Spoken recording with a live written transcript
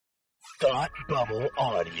Thought Bubble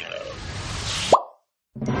Audio.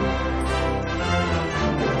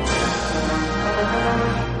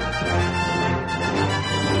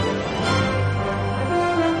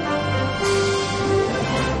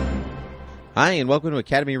 Hi, and welcome to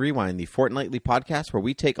Academy Rewind, the fortnightly podcast where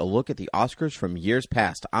we take a look at the Oscars from years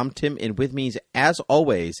past. I'm Tim, and with me, as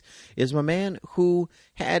always, is my man who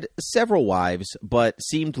had several wives, but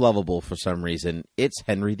seemed lovable for some reason. It's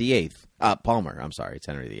Henry VIII. Palmer. I'm sorry, it's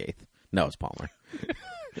Henry VIII. No, it's Palmer.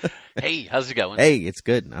 Hey, how's it going? Hey, it's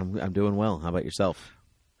good. I'm doing well. How about yourself?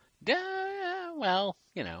 Well,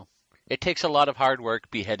 you know, it takes a lot of hard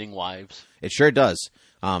work beheading wives. It sure does.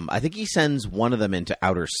 I think he sends one of them into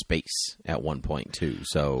outer space at one point too.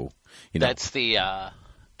 So, you know, that's the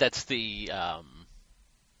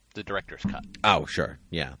director's cut. Oh, sure,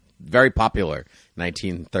 yeah, very popular.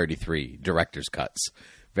 1933 director's cuts,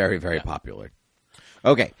 very popular.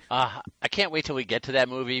 Okay, I can't wait till we get to that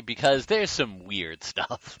movie because there's some weird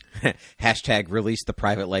stuff. Hashtag release the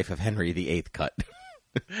Private Life of Henry VIII cut.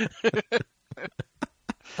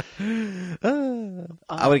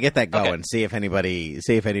 I would get that going. Okay. See if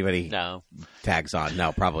anybody tags on.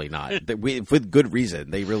 No, probably not. With good reason.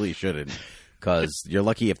 They really shouldn't, because you're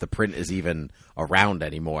lucky if the print is even around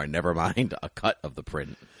anymore. Never mind a cut of the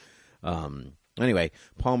print. Anyway,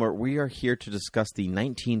 Palmer, we are here to discuss the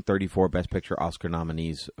 1934 Best Picture Oscar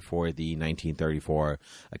nominees for the 1934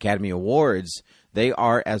 Academy Awards. They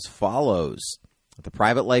are as follows: The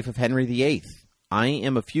Private Life of Henry VIII, I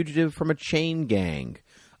Am a Fugitive from a Chain Gang,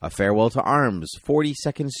 A Farewell to Arms,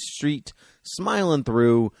 42nd Street, Smilin'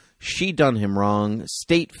 Through, She Done Him Wrong,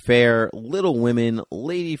 State Fair, Little Women,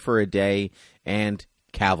 Lady for a Day, and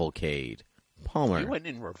Cavalcade. Palmer. You went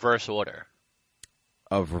in reverse order.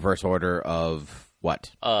 Reverse order of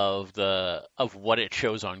what? Of what it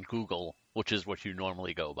shows on Google, which is what you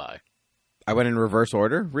normally go by. I went in reverse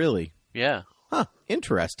order? Really? Yeah. Huh.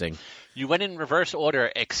 Interesting. You went in reverse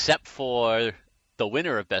order except for the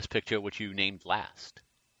winner of Best Picture, which you named last.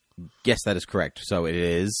 Yes, that is correct. So it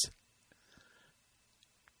is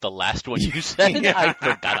the last one you said. I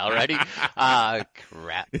forgot already.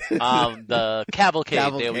 Crap. The Cavalcade.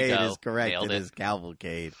 There we go. Is correct. Nailed it is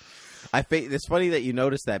Cavalcade. It's funny that you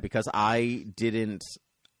noticed that, because I didn't.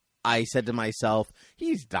 I said to myself,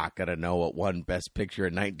 he's not going to know what won Best Picture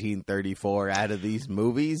in 1934 out of these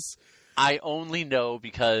movies. I only know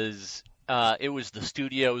because it was the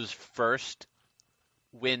studio's first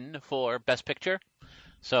win for Best Picture.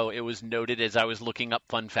 So it was noted as I was looking up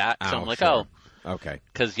fun facts. So I'm like, sure. Okay.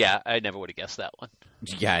 Because, yeah, I never would have guessed that one.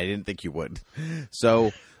 Yeah, I didn't think you would.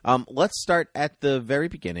 So let's start at the very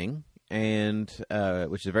beginning, and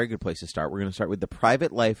which is a very good place to start. We're going to start with The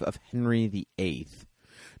Private Life of Henry VIII,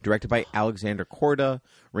 directed by Alexander Korda,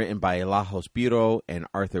 written by Lajos Biro and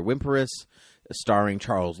Arthur Wimperis, starring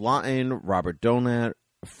Charles Laughton, Robert Donat,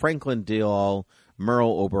 Franklin Dial,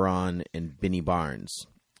 Merle Oberon, and Binnie Barnes.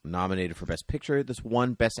 Nominated for Best Picture, this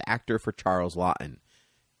won Best Actor for Charles Laughton.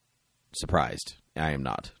 Surprised. I am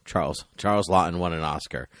not. Charles Laughton won an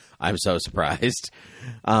Oscar. I'm so surprised.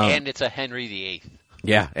 And it's a Henry VIII.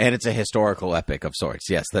 Yeah, and it's a historical epic of sorts.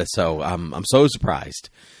 Yes, so I'm so surprised.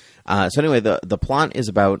 So anyway, the plot is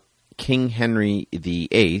about King Henry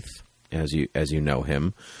VIII, as you know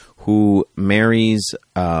him, who marries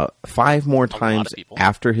 5 more times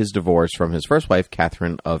after his divorce from his first wife,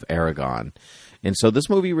 Catherine of Aragon. And so this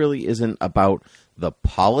movie really isn't about the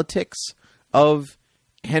politics of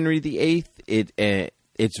Henry VIII.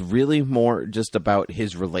 It's really more just about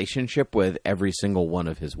his relationship with every single one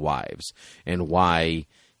of his wives and why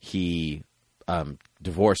he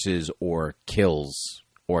divorces or kills,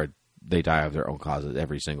 or they die of their own causes,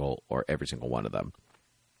 every single one of them.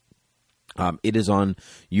 It is on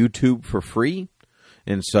YouTube for free.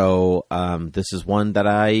 And so this is one that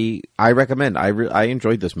I recommend. I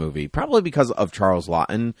enjoyed this movie, probably because of Charles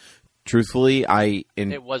Laughton. Truthfully,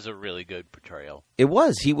 it was a really good portrayal. It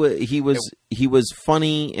was. He was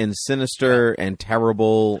funny and sinister and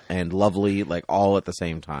terrible and lovely, like all at the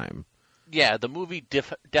same time. Yeah, the movie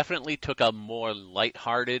definitely took a more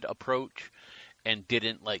lighthearted approach and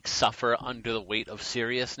didn't suffer under the weight of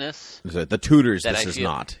seriousness. The Tudors. This is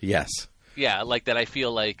not. Yes. Yeah, like that. I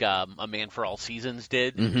feel like A Man for All Seasons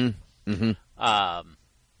did. Mm-hmm. Mm-hmm.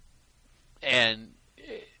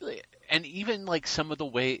 And even some of the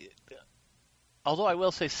way, although I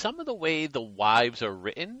will say some of the way the wives are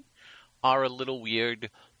written are a little weird.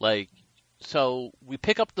 So we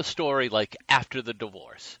pick up the story after the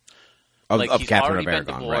divorce of he's Catherine already of Aragon,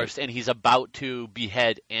 been divorced, right? And he's about to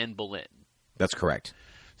behead Anne Boleyn. That's correct.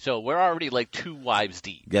 So we're already 2 wives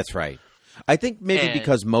deep. That's right. I think maybe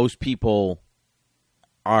because most people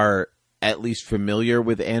are at least familiar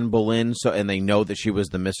with Anne Boleyn, and they know that she was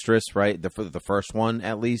the mistress, right? For the first one,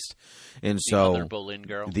 at least, and so the other Boleyn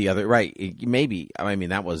girl, maybe. I mean,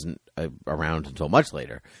 that wasn't around until much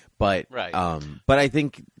later, but right. But I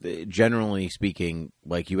think generally speaking,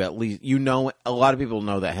 like you at least a lot of people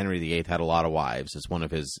know that Henry VIII had a lot of wives. It's one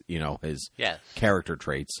of his his character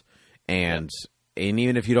traits, and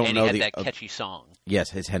even if you don't know he had that catchy song.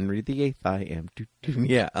 Yes, his Henry VIII, I am.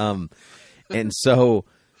 Yeah. And so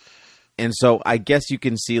I guess you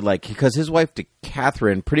can see, like, because his wife,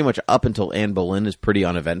 Catherine, pretty much up until Anne Boleyn is pretty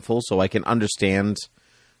uneventful. So I can understand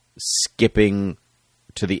skipping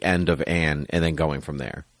to the end of Anne and then going from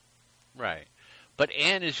there. Right. But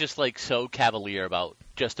Anne is just, like, so cavalier about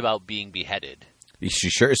being beheaded.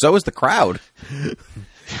 She sure. So is the crowd.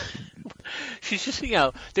 She's just,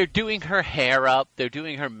 they're doing her hair up, they're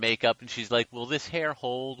doing her makeup, and she's like, will this hair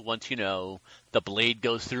hold once, the blade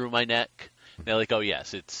goes through my neck? And they're like, oh,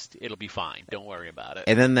 yes, it'll be fine. Don't worry about it.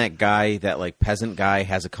 And then that guy, that, like, peasant guy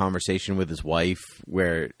has a conversation with his wife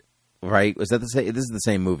where, right? Was that the same? This is the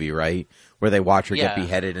same movie, right? Where they watch her get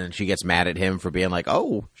beheaded and she gets mad at him for being like,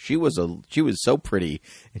 oh, she was so pretty.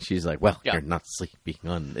 And she's like, well, you're not sleeping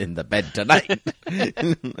in the bed tonight.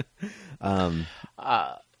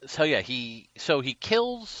 So he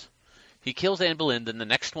kills Anne Boleyn. Then the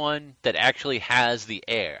next one that actually has the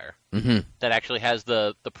heir, that actually has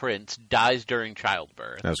the prince, dies during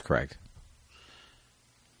childbirth. That's correct.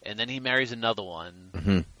 And then he marries another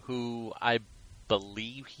one, who I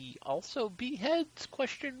believe he also beheads? ?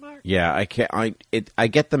 Yeah, I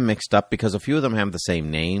get them mixed up because a few of them have the same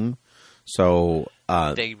name. So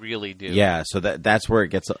they really do. Yeah, so that's where it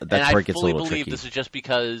gets a little tricky. I fully believe this is just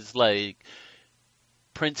because, like,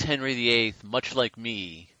 Prince Henry VIII, much like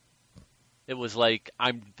me, it was like,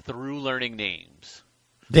 I'm through learning names.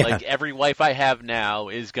 Yeah. Like, every wife I have now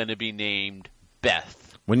is going to be named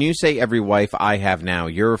Beth. When you say every wife I have now,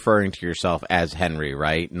 you're referring to yourself as Henry,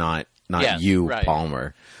 right? Not you, right.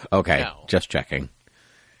 Palmer. Okay, no. Just checking.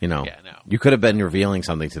 No. You could have been revealing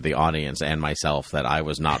something to the audience and myself that I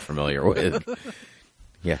was not familiar with.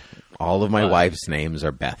 Yeah, all of my wife's names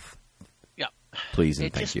are Beth. Please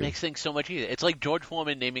and thank you. It just makes things so much easier. It's like George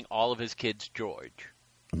Foreman naming all of his kids George.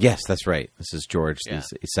 Yes, that's right. This is George, the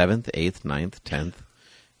 7th, 8th, 9th, 10th.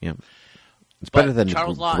 Yeah. It's better than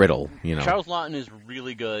Griddle, Charles Laughton is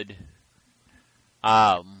really good.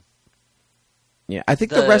 Yeah, I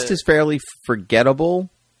think the rest is fairly forgettable.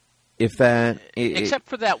 If that... Except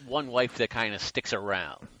for that one wife that kind of sticks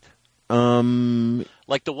around.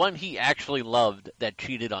 Like the one he actually loved that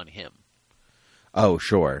cheated on him. Oh,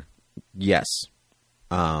 sure. Yes.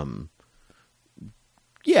 Yeah.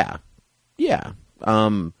 You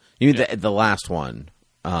mean the last one,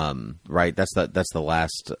 right? That's the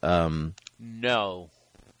last. No,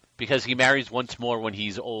 because he marries once more when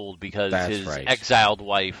he's old. Because his right. exiled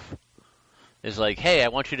wife is like, "Hey, I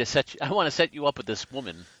want to set you up with this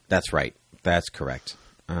woman." That's right. That's correct.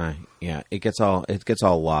 Yeah, it gets all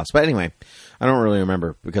lost. But anyway, I don't really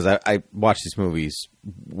remember because I watched these movies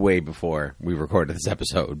way before we recorded this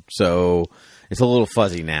episode, so it's a little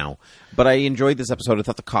fuzzy now. But I enjoyed this episode. I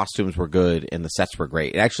thought the costumes were good and the sets were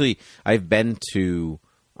great. Actually, I've been to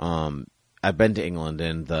England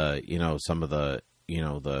and some of the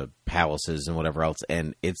the palaces and whatever else,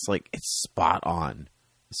 and it's spot on.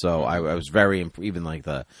 So I was very even like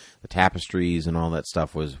the tapestries and all that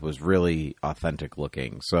stuff was really authentic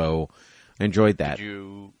looking. So I enjoyed that.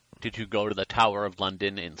 Did you go to the Tower of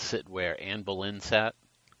London and sit where Anne Boleyn sat?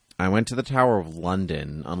 I went to the Tower of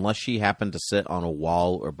London. Unless she happened to sit on a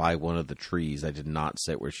wall or by one of the trees, I did not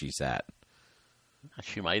sit where she sat.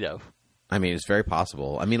 She might have. I mean, it's very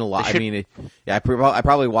possible. I mean, a lot. I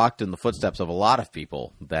probably walked in the footsteps of a lot of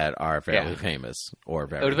people that are fairly famous or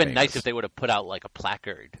very. It would have been nice if they would have put out like a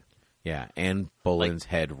placard. Yeah, Anne Boleyn's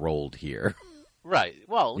head rolled here. Right.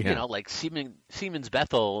 Well, like Siemens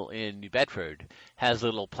Bethel in New Bedford has a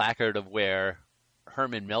little placard of where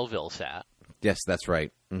Herman Melville sat. Yes, that's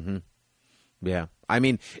right. Mm-hmm. Yeah. I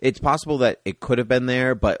mean, it's possible that it could have been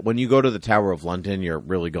there, but when you go to the Tower of London, you're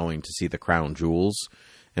really going to see the crown jewels.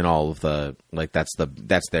 And all of the that's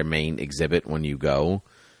their main exhibit when you go.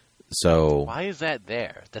 So why is that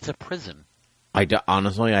there? That's a prison.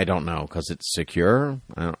 Honestly, I don't know because it's secure.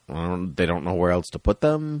 They don't know where else to put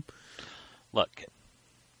them. Look,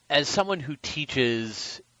 as someone who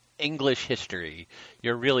teaches English history,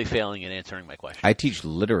 you're really failing in answering my question. I teach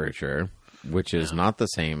literature, which is not the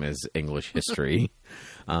same as English history,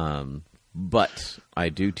 but I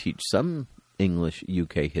do teach some English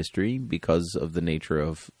UK history because of the nature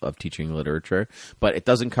of teaching literature, but it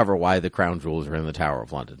doesn't cover why the crown jewels are in the Tower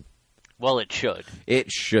of London. Well, it should.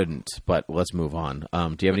 It shouldn't, but let's move on.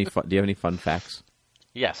 Do you have any fun facts?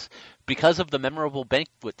 Yes. Because of the memorable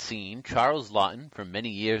banquet scene, Charles Laughton, for many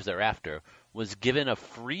years thereafter, was given a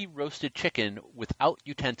free roasted chicken without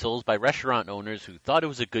utensils by restaurant owners who thought it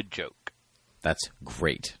was a good joke. That's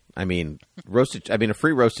great. I mean, a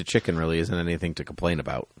free roasted chicken really isn't anything to complain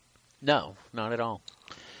about. No, not at all.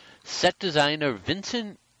 Set designer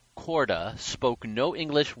Vincent Corda spoke no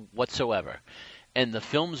English whatsoever, and the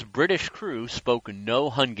film's British crew spoke no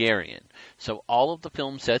Hungarian, so all of the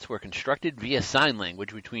film sets were constructed via sign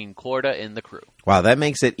language between Corda and the crew. Wow, that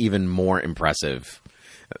makes it even more impressive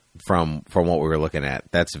from what we were looking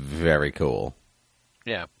at. That's very cool.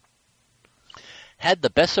 Yeah. Had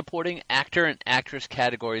the Best Supporting Actor and Actress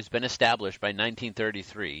categories been established by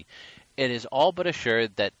 1933, it is all but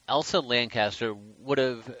assured that Elsa Lanchester would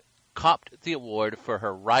have copped the award for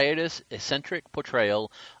her riotous, eccentric portrayal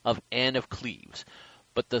of Anne of Cleves,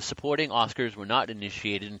 but the supporting Oscars were not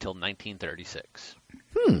initiated until 1936.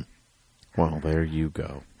 Well, there you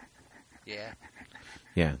go. Yeah.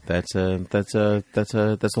 Yeah, that's the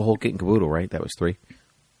whole kit and caboodle, right? That was 3.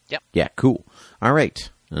 Yep. Yeah, cool. All right.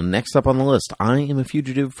 Next up on the list, I Am a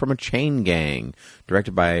Fugitive from a Chain Gang,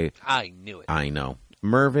 directed by... I knew it. I know.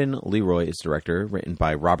 Mervyn Leroy is director, written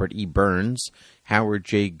by Robert E. Burns, Howard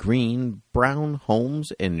J. Green, Brown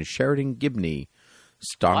Holmes, and Sheridan Gibney.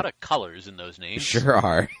 A lot of colors in those names. Sure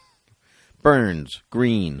are. Burns,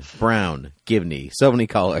 Green, Brown, Gibney. So many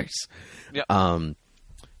colors. Yep. I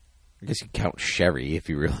guess you count Sherry if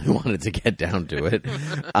you really wanted to get down to it.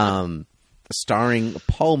 Starring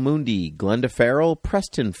Paul Mooney, Glenda Farrell,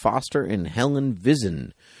 Preston Foster, and Helen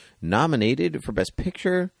Vizin. Nominated for Best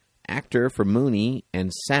Picture, Actor for Mooney,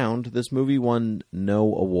 and Sound, this movie won no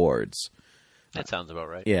awards. That sounds about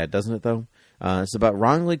right. Yeah, doesn't it, though? It's about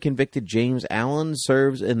wrongly convicted James Allen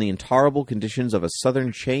serves in the intolerable conditions of a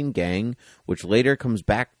southern chain gang, which later comes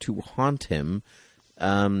back to haunt him.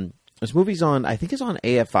 This movie's on, I think it's on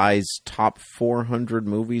AFI's top 400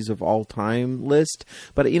 movies of all time list.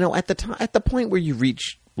 But, at the point where you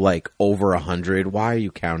reach, over 100, why are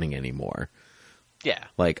you counting anymore? Yeah.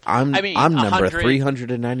 I'm number 100...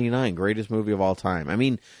 399, greatest movie of all time. I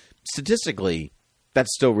mean, statistically,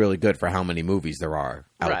 that's still really good for how many movies there are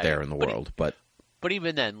out there in the world. But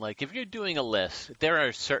even then, if you're doing a list, there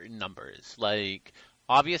are certain numbers.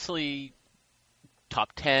 Obviously,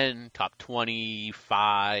 top 10, top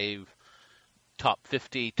 25, top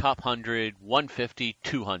 50, top 100, 150,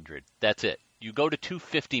 200. That's it. You go to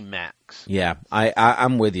 250 max. Yeah,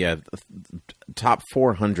 I'm with you. Top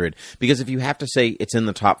 400. Because if you have to say it's in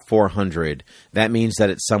the top 400, that means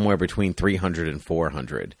that it's somewhere between 300 and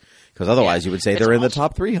 400. Because otherwise you would say they're in the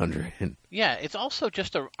top 300. Yeah, it's also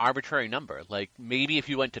just an arbitrary number. Maybe if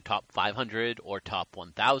you went to top 500 or top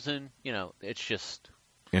 1,000, it's just...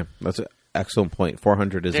 Yeah, that's an excellent point.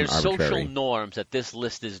 400 isn't arbitrary. There's social norms that this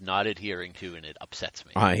list is not adhering to, and it upsets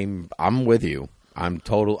me. I'm with you. I'm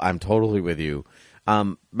totally with you.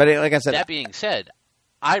 But like I said... That being said,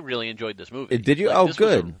 I really enjoyed this movie. Did you?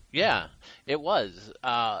 Good. Yeah, it was.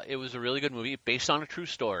 It was a really good movie based on a true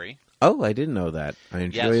story. Oh, I didn't know that. I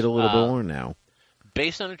enjoy it a little bit more now.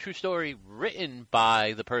 Based on a true story written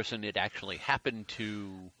by the person it actually happened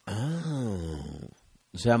to. Oh.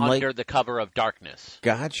 So I'm under the cover of darkness.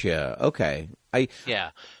 Gotcha. Okay. I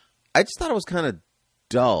just thought it was kind of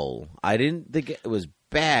dull. I didn't think it was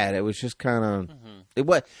bad. It was just kind of it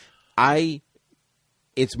was.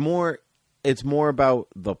 It's more about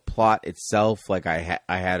the plot itself. I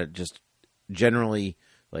had it just generally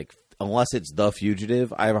unless it's The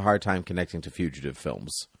Fugitive, I have a hard time connecting to fugitive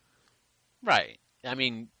films. Right. I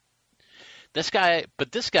mean, this guy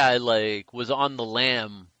was on the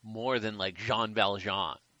lam more than Jean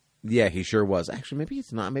Valjean. Yeah, he sure was. Actually, maybe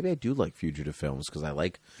it's not. Maybe I do like fugitive films because I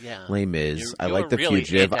like Les Mis. I like The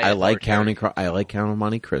Fugitive. I like Count of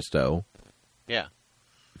Monte Cristo. Yeah.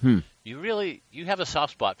 You have a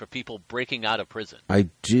soft spot for people breaking out of prison. I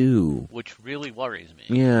do. Which really worries me.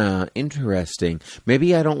 Yeah, interesting.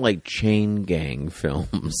 Maybe I don't like chain gang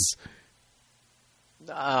films.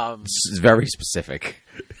 It's very specific.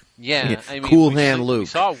 Yeah. I mean, Cool Hand Luke. We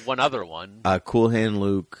saw one other one. Cool Hand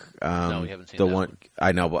Luke. No, we haven't seen the that one.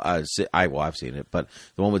 I know, but I've seen it. But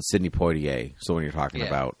the one with Sidney Poitier. It's the one you're talking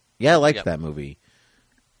about. Yeah, I liked that movie.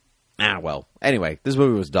 Well. Anyway, this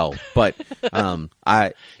movie was dull, but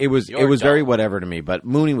it was very whatever to me. But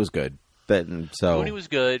Mooney was good. Mooney was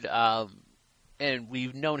good, and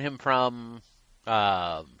we've known him from.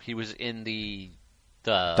 He was in the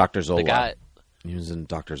Dr. Zola. The guy, he was in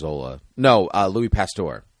Dr. Zola. No, Louis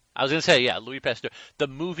Pasteur. I was going to say, Louis Pasteur. The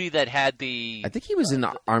movie that had the. I think he was in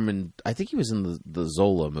Armand. I think he was in the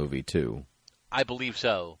Zola movie too. I believe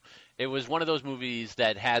so. It was one of those movies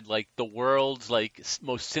that had like the world's like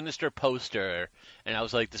most sinister poster, and I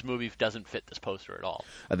was like, this movie doesn't fit this poster at all.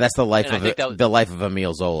 That's the life And I of think that was- the life of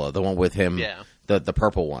Emile Zola, the one with him, Yeah. the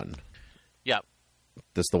purple one. Yep.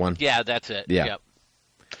 This the one? Yeah, that's it. Yeah. Yep.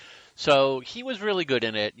 So he was really good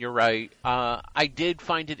in it. You're right. I did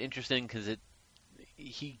find it interesting because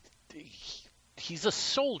he's a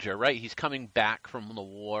soldier, right? He's coming back from the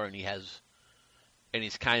war, and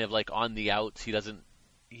he's kind of like on the outs.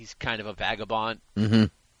 He's kind of a vagabond, Mm-hmm.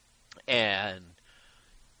 and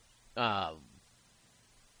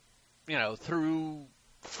through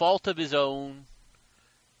fault of his own,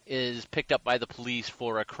 is picked up by the police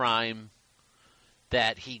for a crime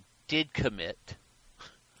that he did commit.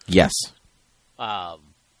 Yes. Got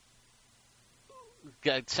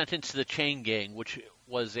sentenced to the chain gang, which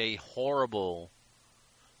was a horrible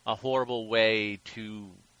way to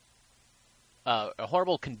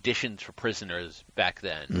horrible conditions for prisoners back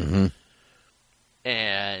then. Mm-hmm.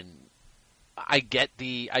 And I get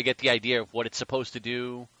the idea of what it's supposed to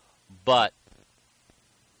do, but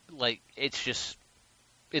like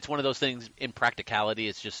it's one of those things. In practicality,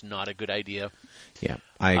 it's just not a good idea. Yeah,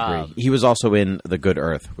 I agree. He was also in The Good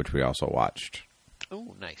Earth, which we also watched.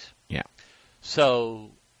 Oh, nice. Yeah.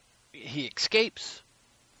 So he escapes,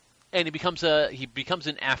 and he becomes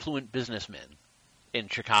an affluent businessman in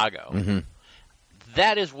Chicago. Mm-hmm.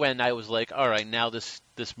 That is when I was like, all right, now this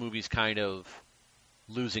movie's kind of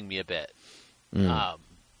losing me a bit. Mm.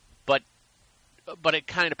 But it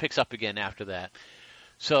kind of picks up again after that.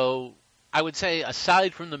 So I would say,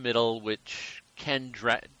 aside from the middle, which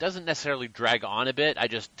doesn't necessarily drag on a bit, I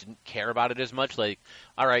just didn't care about it as much. Like,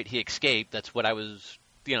 all right, he escaped. That's what I was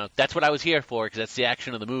here for, because that's the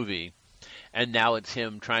action of the movie. And now it's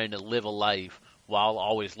him trying to live a life while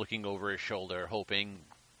always looking over his shoulder, hoping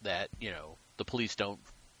that the police don't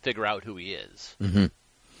figure out who he is. Mm-hmm.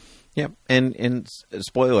 Yep. And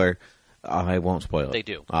spoiler, I won't spoil it. They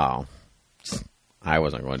do. Oh, I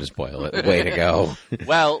wasn't going to spoil it. Way to go.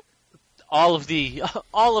 Well, all of the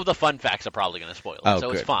fun facts are probably going to spoil it, Oh, so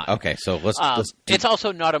good. it's fine. Okay, so let's It's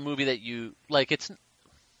also not a movie that you like. It's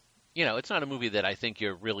not a movie that I think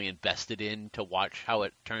you're really invested in to watch how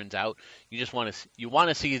it turns out. You just want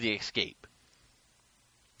to see the escape.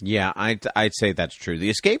 Yeah, I'd say that's true. The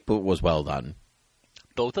escape was well done.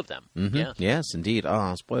 Both of them. Mm-hmm. Yes. Yes, indeed.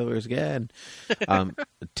 Oh, spoilers again.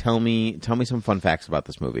 Tell me some fun facts about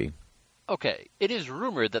this movie. Okay, it is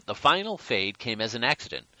rumored that the final fade came as an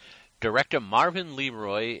accident. Director Marvin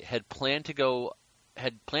Leroy had planned to go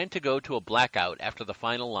to a blackout after the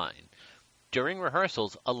final line. During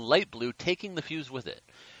rehearsals, a light blew, taking the fuse with it.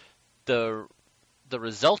 The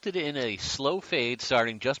resulted in a slow fade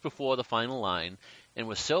starting just before the final line, and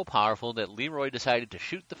was so powerful that Leroy decided to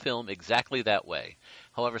shoot the film exactly that way.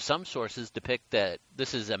 However, some sources depict that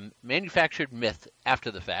this is a manufactured myth after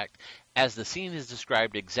the fact, as the scene is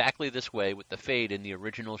described exactly this way with the fade in the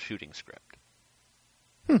original shooting script.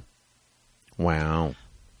 Wow.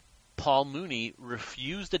 Paul Mooney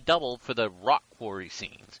refused a double for the rock quarry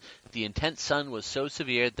scenes. The intense sun was so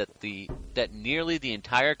severe that nearly the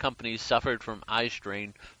entire company suffered from eye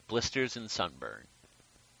strain, blisters, and sunburn.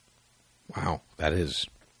 Wow, that is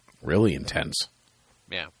really intense.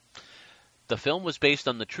 Yeah. The film was based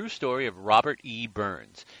on the true story of Robert E.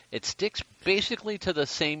 Burns. It sticks basically to the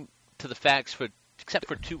facts except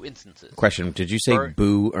for two instances. Question, did you say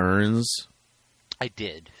Boo Earns? I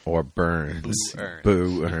did. Or Burns? Boo Earns.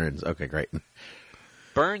 Boo Earns. Okay, great.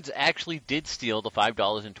 Burns actually did steal the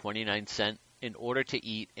 $5.29 in order to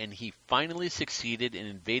eat, and he finally succeeded in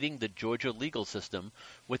invading the Georgia legal system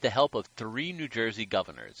with the help of 3 New Jersey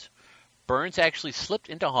governors. Burns actually slipped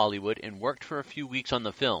into Hollywood and worked for a few weeks on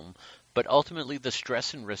the film, but ultimately the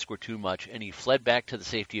stress and risk were too much, and he fled back to the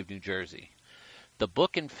safety of New Jersey. The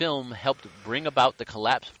book and film helped bring about the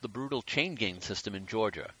collapse of the brutal chain gang system in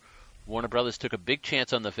Georgia. Warner Brothers took a big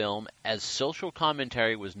chance on the film, as social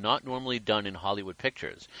commentary was not normally done in Hollywood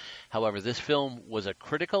pictures. However, this film was a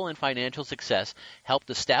critical and financial success, helped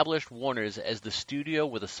establish Warner's as the studio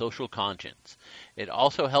with a social conscience. It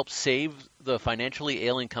also helped save the financially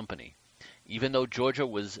ailing company. Even though Georgia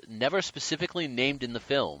was never specifically named in the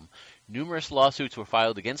film, numerous lawsuits were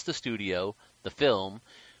filed against the studio. The film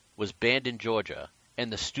was banned in Georgia,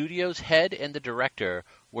 and the studio's head and the director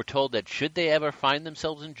were told that should they ever find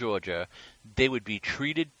themselves in Georgia, they would be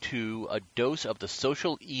treated to a dose of the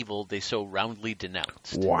social evil they so roundly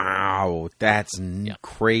denounced. Wow, that's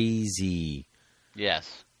crazy.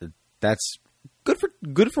 Yes. That's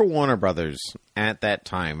good for Warner Brothers at that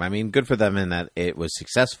time. I mean, good for them in that it was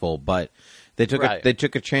successful, but they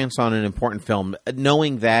took a chance on an important film.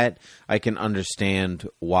 Knowing that, I can understand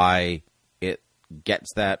why it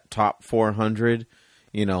gets that top 400.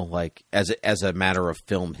 You know, like as a matter of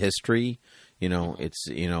film history,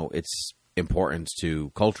 it's importance to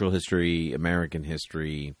cultural history, American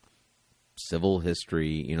history, civil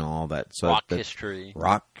history, all that. So history,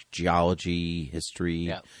 rock geology,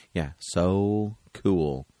 history. Yeah, so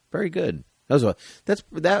cool. Very good.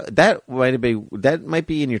 That might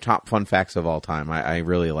be in your top fun facts of all time. I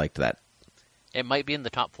really liked that. It might be in the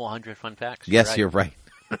top 400 fun facts. Yes, you're right.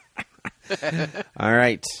 All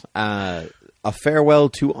right. A Farewell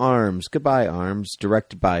to Arms. Goodbye, Arms.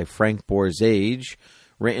 Directed by Frank Borzage.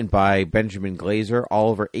 Written by Benjamin Glazer,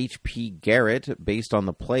 Oliver H.P. Garrett, based on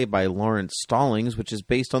the play by Lawrence Stallings, which is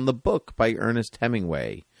based on the book by Ernest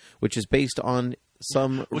Hemingway, which is based on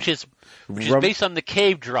which is based on the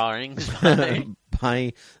cave drawings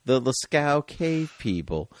by the Lascaux cave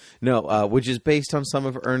people. No, which is based on some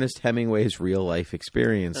of Ernest Hemingway's real life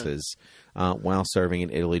experiences while serving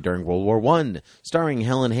in Italy during World War I, starring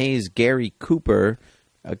Helen Hayes, Gary Cooper,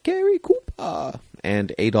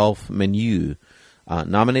 and Adolphe Meneu.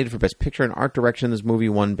 Nominated for Best Picture and Art Direction, this movie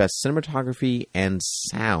won Best Cinematography and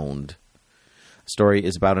Sound. The story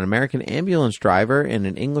is about an American ambulance driver and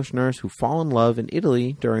an English nurse who fall in love in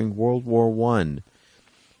Italy during World War I.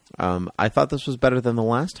 I thought this was better than the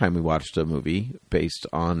last time we watched a movie based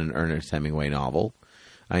on an Ernest Hemingway novel.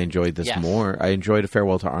 I enjoyed this more. I enjoyed A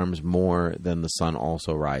Farewell to Arms more than The Sun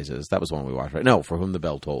Also Rises. That was the one we watched, right? No, For Whom the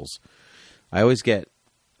Bell Tolls. I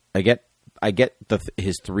get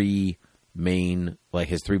his three main, like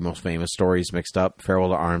his three most famous stories mixed up. Farewell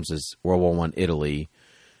to Arms is World War I, Italy.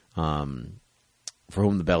 For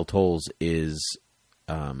Whom the Bell Tolls is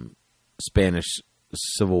Spanish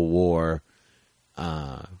Civil War,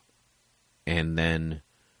 and then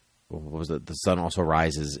what was it? The Sun Also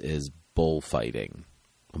Rises is bullfighting,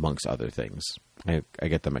 amongst other things. I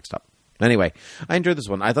get them mixed up. Anyway, I enjoyed this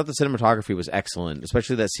one. I thought the cinematography was excellent,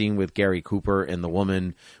 especially that scene with Gary Cooper and the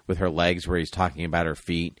woman with her legs where he's talking about her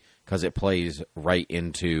feet, because it plays right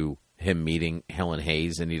into him meeting Helen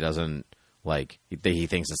Hayes, and he doesn't, like, he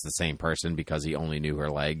thinks it's the same person because he only knew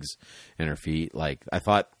her legs and her feet. Like, I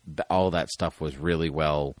thought all that stuff was really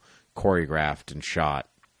well choreographed and shot.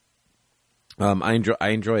 I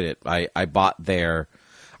enjoyed it. I bought their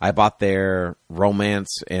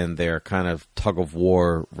romance and their kind of tug of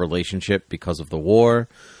war relationship because of the war.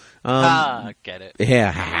 Get it?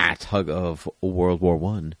 Yeah, tug of World War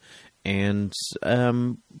I, and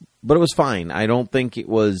but it was fine. I don't think it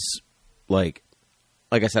was like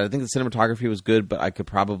I said. I think the cinematography was good, but I could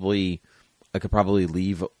probably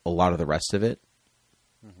leave a lot of the rest of it.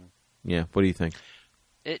 Mm-hmm. Yeah, what do you think?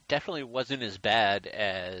 It definitely wasn't as bad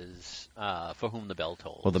as For Whom the Bell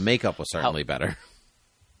Tolls. Well, the makeup was certainly better.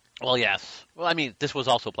 Well, yes. Well, I mean, this was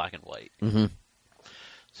also black and white. Mm-hmm.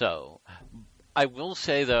 So, I will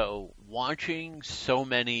say, though, watching so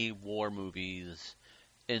many war movies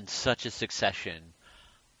in such a succession,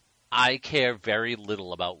 I care very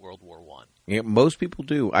little about World War I. Yeah, most people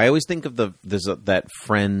do. I always think of that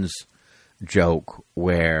Friends joke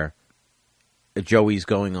where Joey's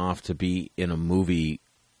going off to be in a movie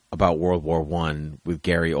about World War I with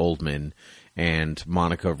Gary Oldman, and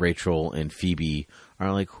Monica, Rachel, and Phoebe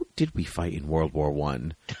are like, who did we fight in World War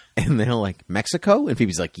I? And they're like, Mexico? And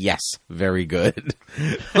Phoebe's like, yes, very good.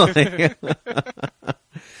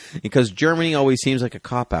 Because Germany always seems like a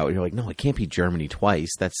cop-out. You're like, no, it can't be Germany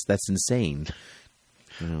twice. That's insane.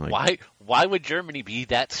 Like, why would Germany be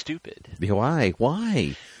that stupid? Why?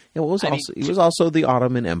 It was also the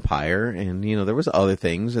Ottoman Empire, and there was other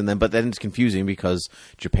things, but then it's confusing because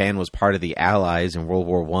Japan was part of the Allies in World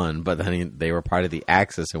War I, but then they were part of the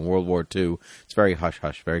Axis in World War II. It's very hush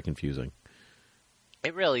hush, very confusing.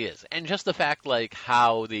 It really is, and just the fact like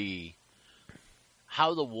how the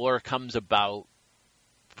war comes about,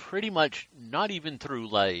 pretty much not even through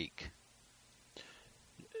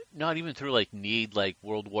need like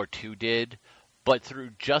World War II did. But through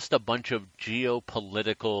just a bunch of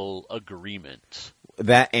geopolitical agreements.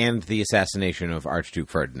 That and the assassination of Archduke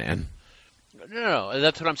Ferdinand. No,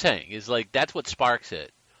 that's what I'm saying. Is like that's what sparks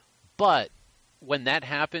it. But when that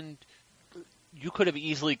happened, you could have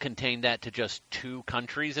easily contained that to just two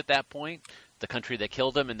countries at that point. The country that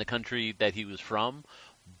killed him and the country that he was from.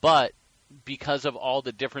 But because of all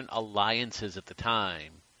the different alliances at the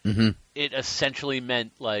time, it essentially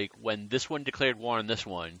meant like when this one declared war on this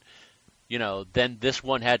one, then this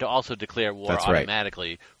one had to also declare war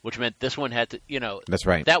automatically, which meant this one had to, That's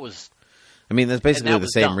right. That was. I mean, that's basically the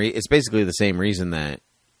same. It's basically the same reason that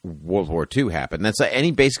World War II happened. That's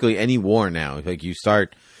basically any war now. Like you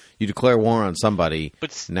declare war on somebody.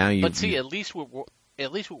 But see, at least with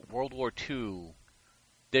World War II,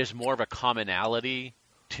 there's more of a commonality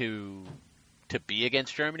to to be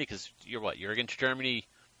against Germany because you're against Germany,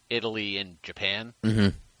 Italy, and Japan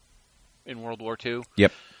in World War II.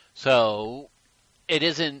 Yep. So it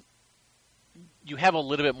isn't. You have a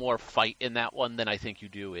little bit more fight in that one than I think you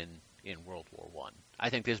do in World War One. I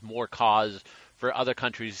think there's more cause for other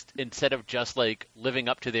countries, instead of just like living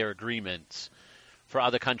up to their agreements, for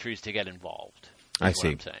other countries to get involved. I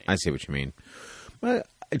see. I see what you mean. But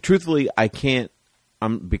truthfully, I can't.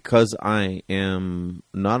 Because I am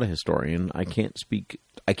not a historian. I can't speak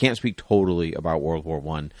totally about World War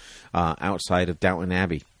One outside of Downton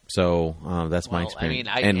Abbey. So that's my experience.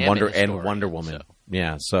 I mean, and Wonder Woman. So.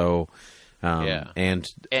 Yeah. So and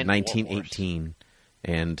 1918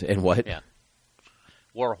 and what? Yeah.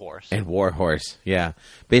 War Horse. And War Horse. Yeah.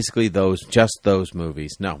 Basically those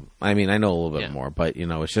movies. No, I mean I know a little bit more, but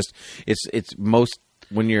it's just it's most.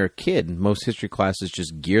 When you're a kid, most history classes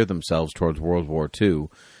just gear themselves towards World War II.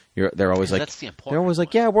 They're always like, that's the important they're always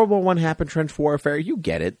like, yeah, World War I happened, trench warfare. You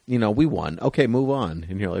get it. We won. Okay, move on.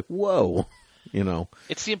 And you're like, whoa,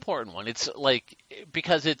 It's the important one. It's like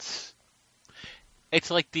because it's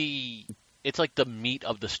like the meat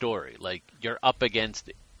of the story. Like you're up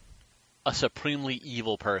against a supremely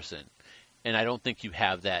evil person, and I don't think you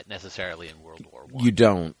have that necessarily in World War I. You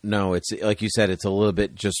don't. No, it's like you said. It's a little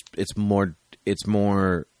bit just. It's more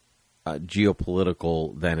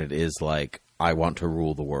geopolitical than it is like I want to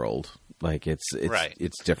rule the world. Like it's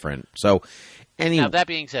different. So, now that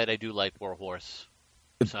being said, I do like War Horse.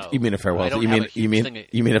 So you mean a farewell? You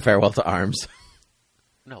mean a farewell to arms?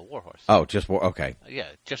 No, War Horse. Oh, just war. Okay. Yeah,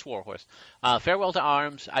 just War Horse. Farewell to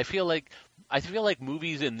Arms. I feel like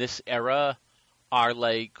movies in this era are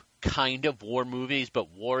like kind of war movies,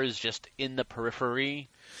 but war is just in the periphery.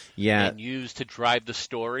 Yeah. And used to drive the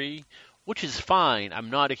story. Which is fine.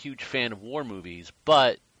 I'm not a huge fan of war movies,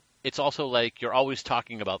 but it's also like you're always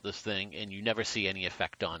talking about this thing and you never see any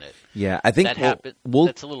effect on it. Yeah, I think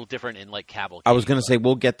that's a little different in like Cavalcade. I was going to say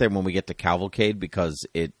we'll get there when we get to Cavalcade because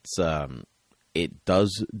it's it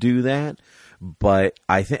does do that, but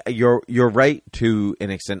I think you're right to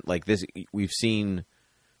an extent. Like this, we've seen.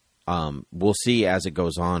 We'll see as it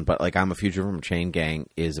goes on, but like I'm a Fugitive from Chain Gang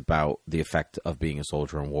is about the effect of being a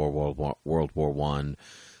soldier in World War One.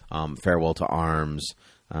 Farewell to Arms.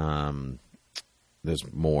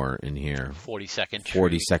 There's more in here. 42nd.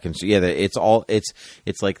 42nd. Yeah,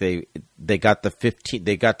 it's like they got the 15.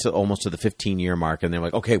 They got to almost to the 15-year mark, and they're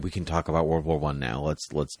like, okay, we can talk about World War One now.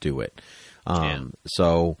 Let's do it.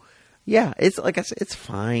 So yeah, it's like I said, it's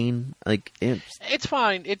fine. Like it's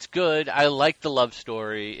fine. It's good. I like the love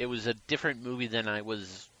story. It was a different movie than I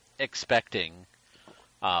was expecting,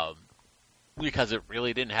 because it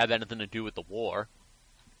really didn't have anything to do with the war.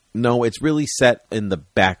 No, it's really set in the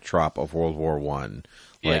backdrop of World War One.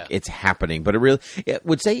 Like it's happening, but it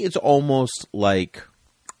would say it's almost like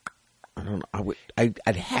I don't know.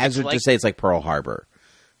 I'd hazard to say it's like Pearl Harbor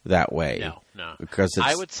that way. No, because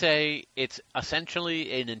I would say it's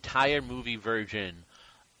essentially an entire movie version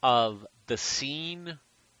of the scene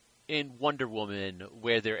in Wonder Woman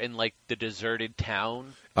where they're in like the deserted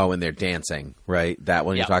town. Oh, and they're dancing, right? That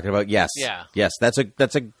one you're talking about? Yes. Yeah. Yes, that's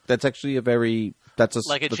actually a very that's a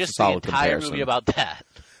like it's that's just a solid the entire comparison. movie about that.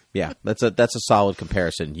 Yeah, that's a solid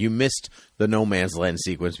comparison. You missed the No Man's Land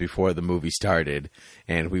sequence before the movie started,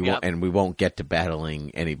 and we won't get to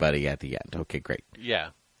battling anybody at the end. Okay, great. Yeah.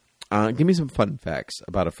 Give me some fun facts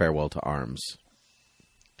about A Farewell to Arms.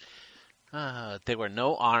 There were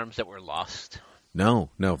no arms that were lost. No,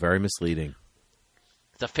 very misleading.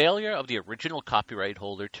 The failure of the original copyright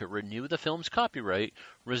holder to renew the film's copyright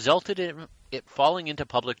resulted in it falling into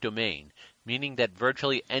public domain, meaning that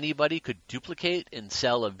virtually anybody could duplicate and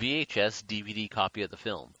sell a VHS DVD copy of the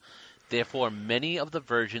film. Therefore, many of the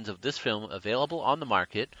versions of this film available on the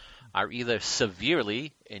market are either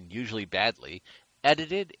severely, and usually badly,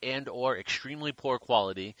 edited and or extremely poor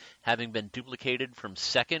quality, having been duplicated from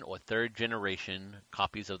second or third generation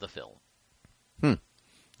copies of the film.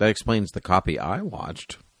 That explains the copy I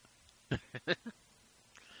watched.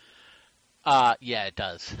 Yeah, it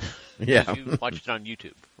does. Yeah. You watched it on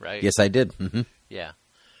YouTube, right? Yes, I did. Mm-hmm. Yeah.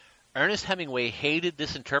 Ernest Hemingway hated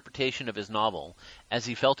this interpretation of his novel as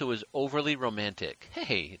he felt it was overly romantic.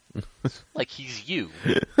 Hey, like he's you.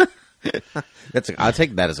 I'll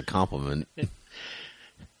take that as a compliment.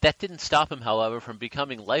 That didn't stop him, however, from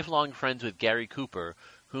becoming lifelong friends with Gary Cooper,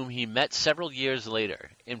 whom he met several years later.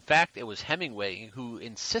 In fact, it was Hemingway who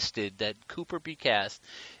insisted that Cooper be cast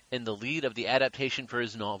in the lead of the adaptation for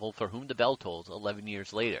his novel For Whom the Bell Tolls 11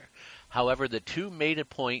 years later. However, the two made a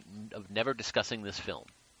point of never discussing this film.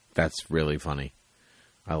 That's really funny.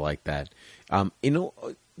 I like that.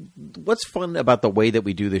 What's fun about the way that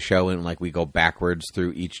we do the show and like we go backwards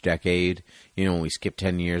through each decade, when we skip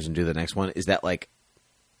 10 years and do the next one, is that like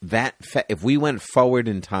if we went forward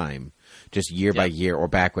in time, just year by year or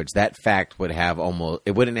backwards, that fact would have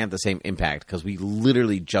it wouldn't have the same impact because we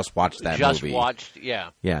literally just watched that movie.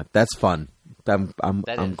 Yeah, that's fun. I'm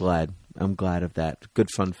glad. I'm glad of that. Good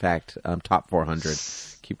fun fact. Top 400.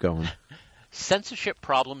 Keep going. Censorship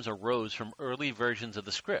problems arose from early versions of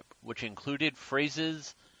the script, which included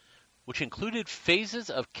phases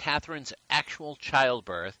of Catherine's actual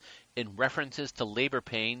childbirth in references to labor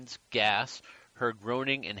pains, gas, her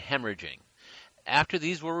groaning, and hemorrhaging. After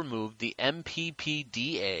these were removed, the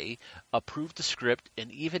MPPDA approved the script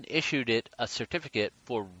and even issued it a certificate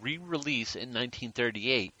for re-release in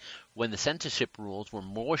 1938 when the censorship rules were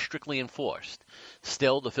more strictly enforced.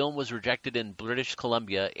 Still, the film was rejected in British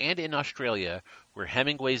Columbia and in Australia, where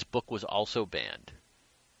Hemingway's book was also banned.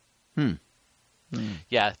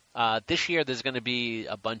 Yeah, this year there's going to be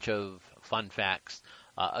a bunch of fun facts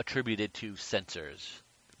attributed to censors.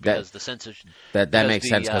 Because the censorship that makes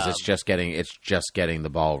sense because it's just getting the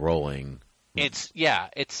ball rolling. It's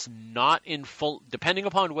not in full. Depending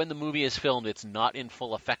upon when the movie is filmed, it's not in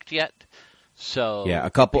full effect yet. So a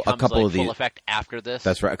couple of these full effect after this.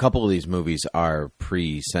 That's right. A couple of these movies are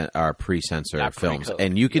pre-censored films,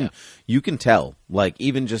 and you can tell, like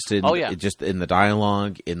even just in the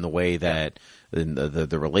dialogue, in the way that in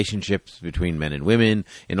the relationships between men and women,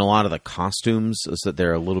 in a lot of the costumes, so that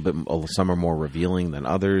they're a little bit. Some are more revealing than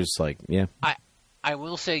others. Like I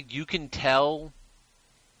will say you can tell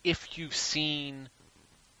if you've seen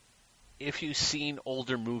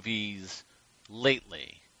older movies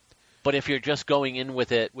lately. But if you're just going in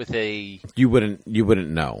with you wouldn't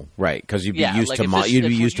know, right? Because you'd be used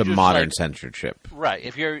to modern censorship, right?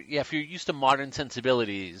 If you're used to modern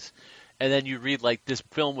sensibilities, and then you read like this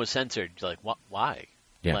film was censored, you're like, what? Why?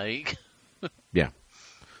 Yeah. Yeah.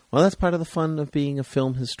 Well, that's part of the fun of being a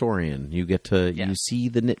film historian. You get to you see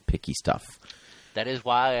the nitpicky stuff. That is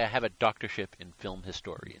why I have a doctorship in film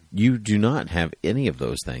historian. You do not have any of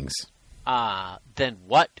those things. Then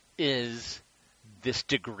what is this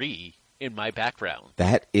degree in my background?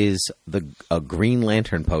 That is a Green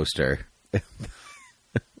Lantern poster.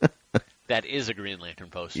 That is a Green Lantern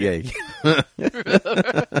poster. Yeah.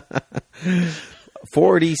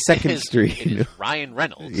 42nd Street. It is Ryan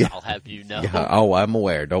Reynolds, I'll have you know. Yeah. Oh, I'm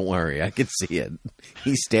aware. Don't worry. I can see it.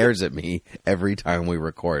 He stares at me every time we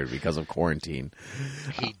record because of quarantine.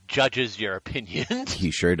 He judges your opinions.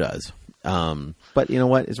 He sure does. But you know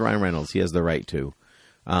what? It's Ryan Reynolds. He has the right to.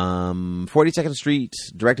 42nd Street,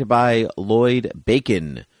 directed by Lloyd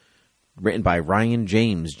Bacon, written by Ryan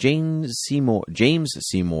James, James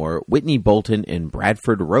Seymour, Whitney Bolton, and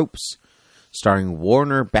Bradford Ropes, starring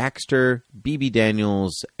Warner Baxter, Bebe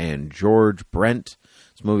Daniels, and George Brent.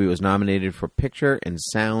 This movie was nominated for Picture and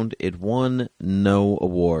Sound. It won no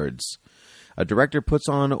awards. A director puts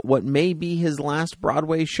on what may be his last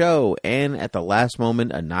Broadway show, and at the last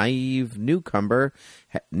moment, a naive newcomer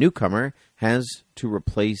has to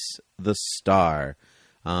replace the star.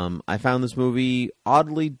 I found this movie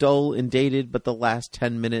oddly dull and dated, but the last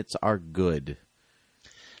 10 minutes are good.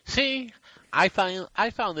 See, I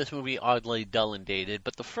found this movie oddly dull and dated,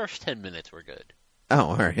 but the first 10 minutes were good. Oh,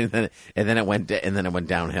 all right, and then it went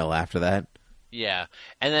downhill after that. Yeah,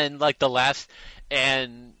 and then like the last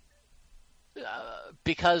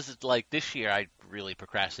because like this year I really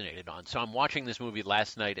procrastinated on, so I'm watching this movie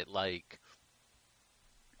last night at like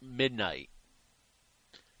midnight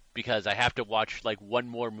because I have to watch like one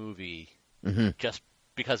more movie just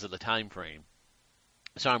because of the time frame.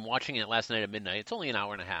 So I'm watching it last night at midnight. It's only an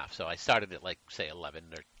hour and a half, so I started at like say 11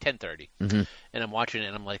 or 10:30, and I'm watching it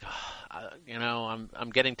and I'm like, I'm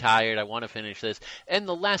getting tired. I want to finish this, and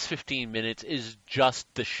the last 15 minutes is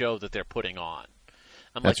just the show that they're putting on.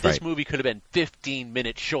 I'm That's like, this right. movie could have been 15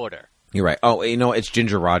 minutes shorter. You're right. Oh, it's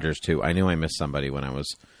Ginger Rogers too. I knew I missed somebody when I was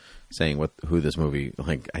saying who this movie.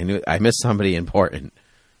 Like I knew I missed somebody important.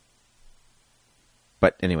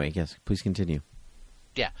 But anyway, yes. Please continue.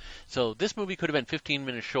 Yeah. So this movie could have been 15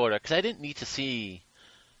 minutes shorter because I didn't need to see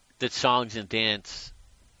the songs and dance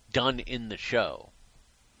done in the show.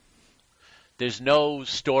 There's no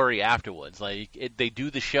story afterwards. Like they do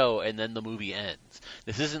the show and then the movie ends.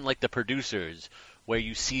 This isn't like The Producers, where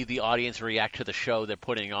you see the audience react to the show they're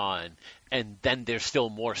putting on, and then there's still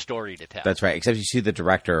more story to tell. That's right, except you see the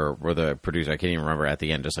director or the producer, I can't even remember, at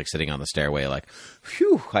the end, just like sitting on the stairway like,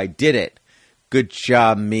 phew, I did it. Good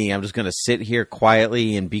job, me. I'm just going to sit here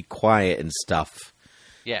quietly and be quiet and stuff.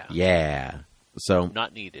 Yeah. Yeah. So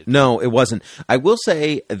not needed. No, it wasn't. I will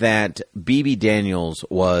say that Bebe Daniels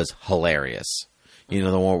was hilarious. You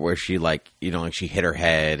know, the one where she like she hit her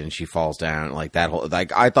head and she falls down, like that whole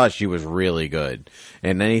I thought she was really good.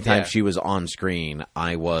 And anytime she was on screen,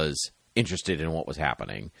 I was interested in what was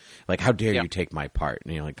happening. Like, how dare you take my part?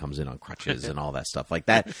 And like comes in on crutches and all that stuff. Like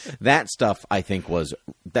that stuff I think was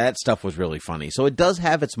really funny. So it does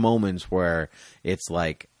have its moments where it's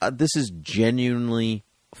like this is genuinely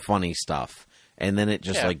funny stuff. And then it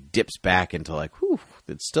just like dips back into like, whew,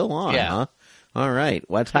 it's still on, huh? All right.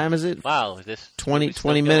 What time is it? Wow, this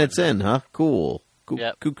 20 minutes in, huh? Cool.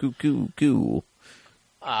 Cool.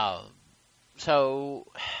 So,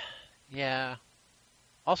 yeah.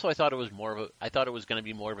 Also, I thought it was going to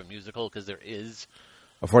be more of a musical because there is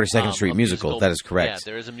a 42nd Street musical. That is correct. Yeah,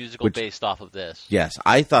 there is a musical based off of this. Yes,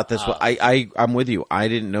 I thought this was. I'm with you. I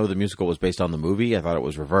didn't know the musical was based on the movie. I thought it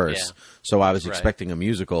was reverse. Yeah. So I was expecting a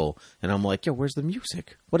musical, and I'm like, yo, where's the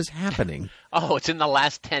music? What is happening? Oh, it's in the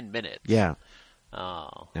last 10 minutes. Yeah.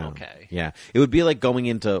 Oh, okay. Yeah. It would be like going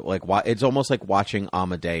into like it's almost like watching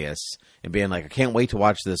Amadeus and being like, I can't wait to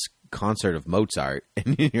watch this concert of Mozart,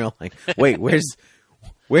 and you're like, wait, where's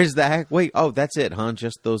that? Wait, oh, that's it, huh?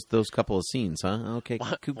 Just those couple of scenes, huh? Okay.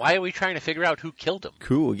 Cool. Why are we trying to figure out who killed him?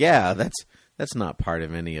 Cool. Yeah, that's not part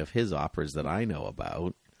of any of his operas that I know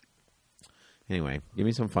about. Anyway, give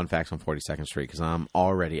me some fun facts on 42nd Street because I'm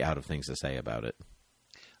already out of things to say about it.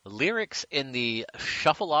 Lyrics in the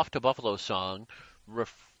Shuffle Off to Buffalo song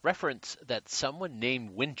reference that someone named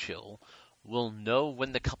Winchell will know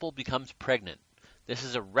when the couple becomes pregnant. This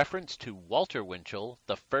is a reference to Walter Winchell,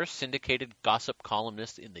 the first syndicated gossip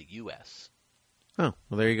columnist in the U.S. Oh,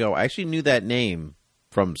 well, there you go. I actually knew that name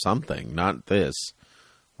from something, not this.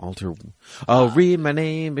 Walter. Oh, read my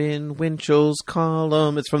name in Winchell's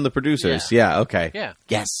column. It's from the producers. Yeah, okay. Yeah.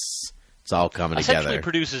 Yes. It's all coming Essentially together.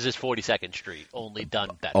 produces his 42nd Street, only done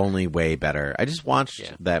better. Only way better. I just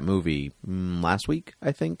watched that movie last week,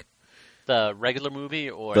 I think. The regular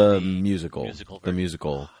movie or the musical? The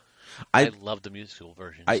musical. I love the musical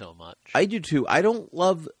version so much. I do too. I don't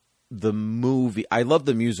love the movie. I love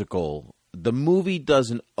the musical. The movie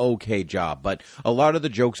does an okay job, but a lot of the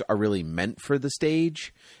jokes are really meant for the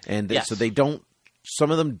stage, and so they don't.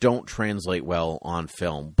 Some of them don't translate well on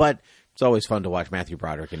film, but it's always fun to watch Matthew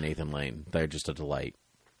Broderick and Nathan Lane. They're just a delight.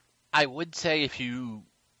 I would say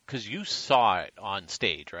because you saw it on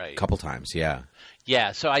stage, right? A couple times, yeah.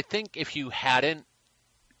 Yeah, so I think if you hadn't,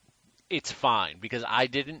 it's fine because I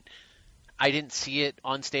didn't see it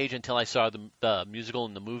on stage until I saw the musical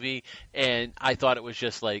and the movie, and I thought it was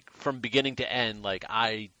just like from beginning to end. Like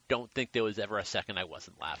I don't think there was ever a second I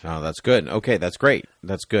wasn't laughing. Oh, that's good. Okay, that's great.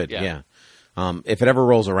 That's good. Yeah. If it ever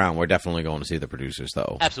rolls around, we're definitely going to see the producers,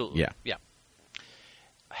 though. Absolutely. Yeah.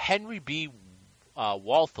 Henry B.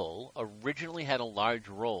 Walthall originally had a large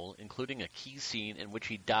role, including a key scene in which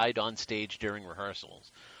he died on stage during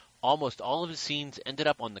rehearsals. Almost all of his scenes ended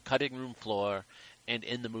up on the cutting room floor and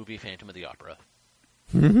in the movie Phantom of the Opera.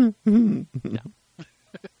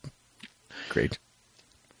 Great.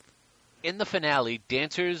 In the finale,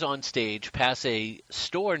 dancers on stage pass a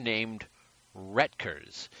store named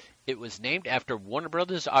Retker's. It was named after Warner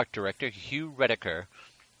Brothers art director Hugh Redeker,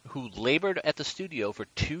 who labored at the studio for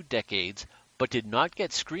 2 decades but did not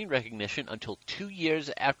get screen recognition until 2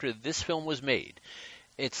 years after this film was made.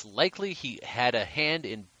 It's likely he had a hand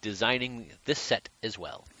in designing this set as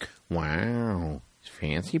well. Wow.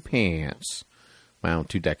 Fancy pants. Wow,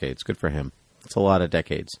 2 decades. Good for him. That's a lot of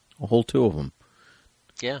decades. A whole 2 of them.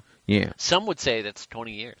 Yeah. Yeah. Some would say that's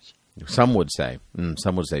 20 years. Some would say.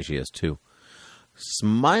 Some would say she has 2.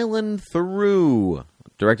 Smilin' Through,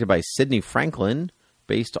 directed by Sidney Franklin,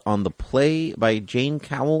 based on the play by Jane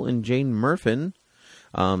Cowell and Jane Murfin.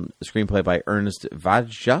 Screenplay by Ernest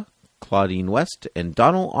Vajja, Claudine West, and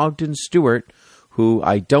Donald Ogden Stewart, who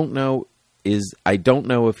I don't know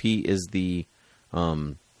if he is the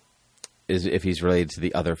if he's related to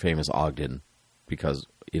the other famous Ogden, because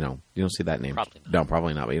you don't see that name. Probably not. No,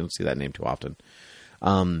 probably not. But you don't see that name too often.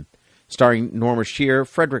 Starring Norma Shear,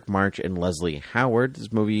 Frederick March, and Leslie Howard.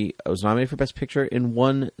 This movie was nominated for Best Picture and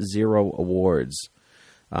won 0 awards.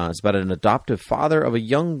 It's about an adoptive father of a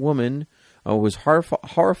young woman who was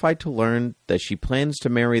horrified to learn that she plans to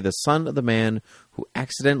marry the son of the man who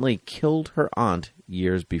accidentally killed her aunt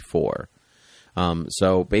years before.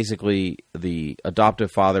 So basically, the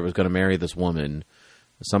adoptive father was going to marry this woman.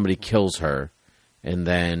 Somebody kills her, and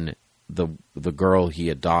then the girl he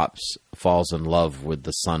adopts falls in love with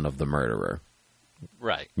the son of the murderer.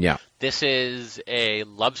 Right. Yeah. This is a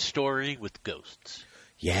love story with ghosts.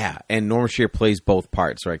 Yeah, and Norma Shear plays both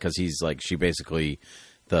parts, right? Because she basically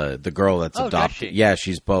the girl that's adopted. Does she? Yeah,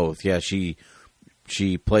 she's both. Yeah, she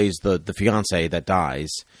she plays the fiance that dies,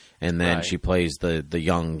 and then Right. she plays the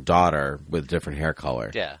young daughter with different hair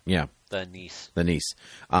color. Yeah. Yeah, The niece. the niece.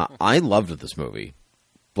 I loved this movie.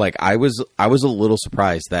 Like I was a little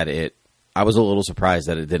surprised that it. I was a little surprised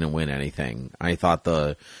that it didn't win anything. I thought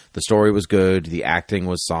the story was good, the acting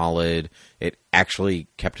was solid. It actually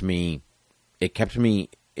kept me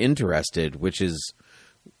interested, which is,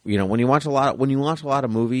 you know, when you watch a lot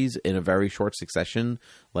of movies in a very short succession,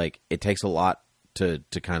 like it takes a lot to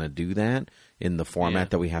kind of do that in the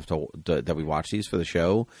format that we have that we watch these for the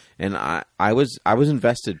show. And I was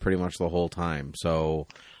invested pretty much the whole time. So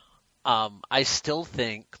I still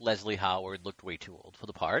think Leslie Howard looked way too old for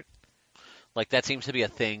the part. Like, that seems to be a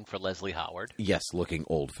thing for Leslie Howard. yes, looking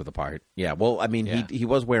old for the part. Yeah, well, I mean, Yeah. he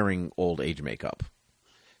was wearing old age makeup.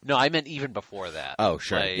 No, I meant even before that. Oh,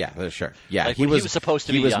 sure. Like, Yeah, sure. Yeah, like when he was supposed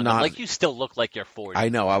to be young. not. Like, you still look like you're 40. I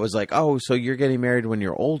know. I was like, oh, so you're getting married when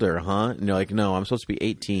you're older, huh? And you're like, no, I'm supposed to be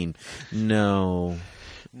 18. No.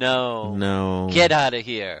 No. Get out of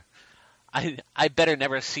here. I better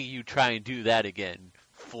never see you try and do that again.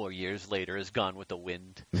 4 years later is Gone with the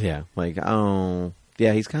Wind. Yeah, like, oh.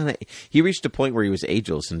 Yeah, he reached a point where he was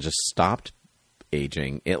ageless and just stopped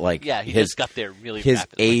aging. It like Yeah, he just got there really his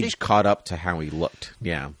rapidly. age caught up to how he looked.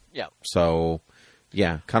 Yeah. Yeah. So,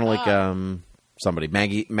 yeah, kind of like somebody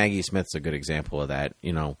Maggie Smith's a good example of that.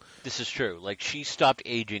 You know, This is true. Like, she stopped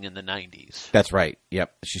aging in the 90s. that's right.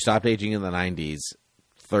 Yep, she stopped aging in the 90s,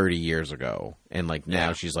 30 years ago, and like now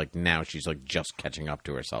Yeah. she's like just catching up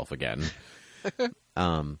to herself again.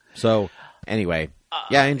 So anyway,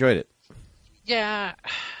 yeah, I enjoyed it. Yeah.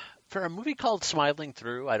 For a movie called Smiling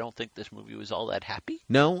Through, I don't think this movie was all that happy.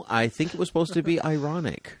 No, I think it was supposed to be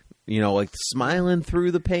ironic. You know, like smiling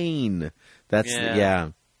through the pain. That's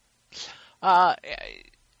Yeah. I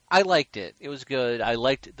liked it. It was good. I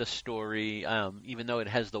liked the story, even though it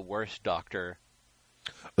has the worst doctor.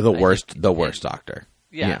 The worst think- doctor.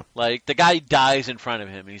 Yeah, Yeah. like the guy dies in front of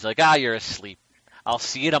him, and he's like, you're asleep. I'll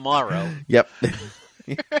see you tomorrow. Yep.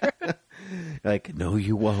 Like, no,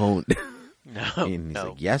 you won't. No, And he's no.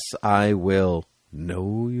 like, yes, I will.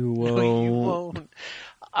 No, you won't. No, you won't.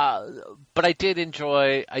 But I did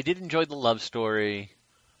enjoy the love story.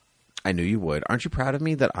 I knew you would. Aren't you proud of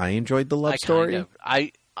me that I enjoyed the love I story?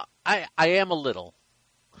 Kind of, I am a little.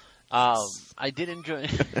 I did enjoy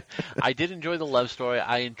the love story.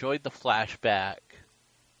 I enjoyed the flashback.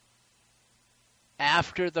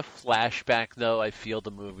 After the flashback, though, I feel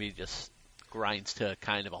the movie just grinds to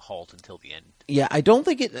kind of a halt until the end. Yeah, I don't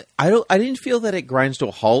think it. I didn't feel that it grinds to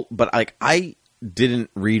a halt, but like I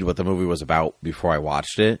didn't read what the movie was about before I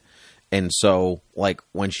watched it, and so like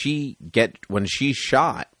when she's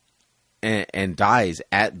shot and dies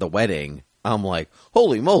at the wedding, I'm like,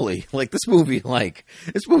 holy moly! Like this movie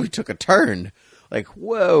took a turn. Like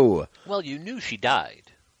whoa! Well, you knew she died.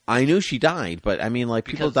 I knew she died, but I mean, like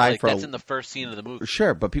people Because, die like, for that's in the first scene of the movie.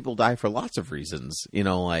 sure, but people die for lots of reasons. You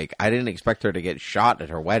know, like I didn't expect her to get shot at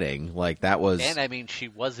her wedding. Like that was. And I mean, she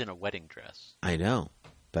was in a wedding dress. I know.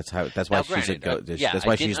 That's why Now, she should granted, go. yeah, that's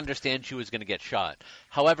why I didn't she's understand she was going to get shot.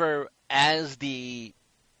 However, as the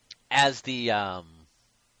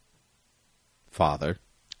father.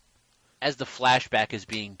 as the flashback is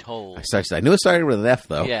being told, I knew it started with an F,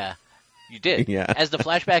 though. yeah, you did. Yeah. As the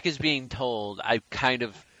flashback is being told, I kind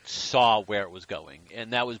of saw where it was going,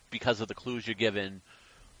 and that was because of the clues you're given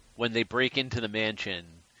when they break into the mansion,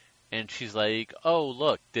 and she's like, "Oh,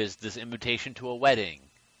 look, there's this invitation to a wedding,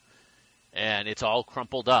 and it's all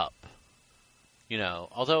crumpled up." You know,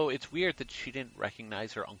 although it's weird that she didn't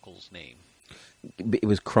recognize her uncle's name. It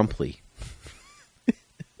was crumply.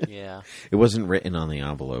 Yeah. It wasn't written on the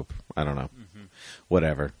envelope. I don't know.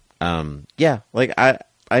 Whatever. Yeah, like I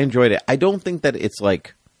enjoyed it. I don't think that it's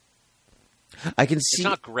like I can see It's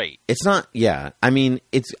not great. It's not. Yeah, I mean,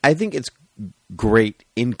 I think it's great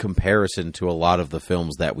in comparison to a lot of the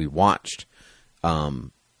films that we watched.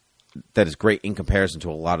 That is great in comparison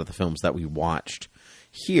to a lot of the films that we watched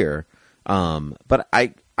here. But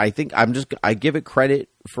I think I give it credit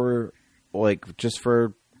for just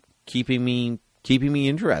for keeping me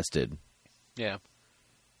interested. Yeah.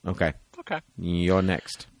 Okay, Okay. you're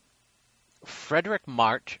next. Frederick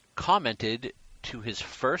March commented to his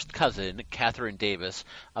first cousin, Catherine Davis,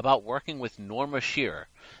 about working with Norma Shearer,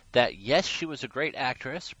 that yes, she was a great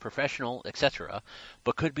actress, professional, etc.,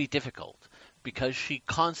 but could be difficult, because she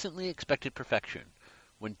constantly expected perfection.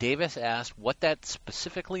 When Davis asked what that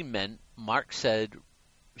specifically meant, Mark said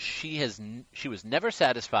she was never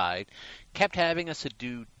satisfied, kept having us to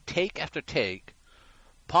do take after take.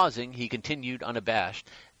 Pausing, he continued unabashed,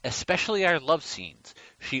 especially our love scenes.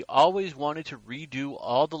 She always wanted to redo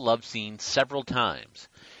all the love scenes several times.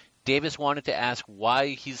 Davis wanted to ask why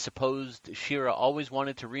he's supposed Shira always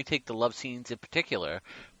wanted to retake the love scenes in particular,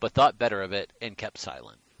 but thought better of it and kept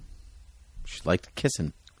silent. She liked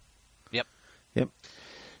kissing. Yep. Yep.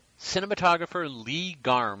 Cinematographer Lee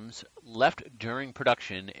Garms left during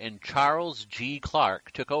production, and Charles G.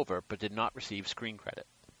 Clark took over but did not receive screen credit.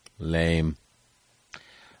 Lame.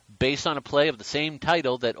 Based on a play of the same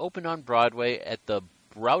title that opened on Broadway at the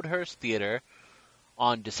Broadhurst Theater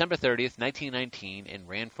on December 30th, 1919, and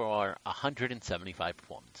ran for 175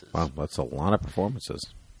 performances. Wow, that's a lot of performances.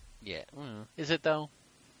 Yeah. Is it, though?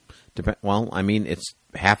 Well, I mean, it's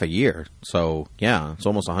half a year, so yeah, it's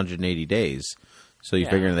almost 180 days. So you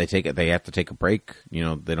figure they have to take a break. You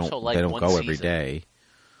know, they don't go every day.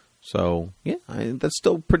 So yeah, that's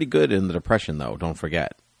still pretty good in the Depression, though. Don't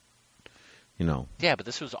forget. You know. Yeah, but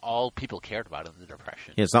this was all people cared about in the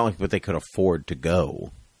Depression. Yeah, it's not like what they could afford to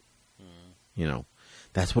go. You know,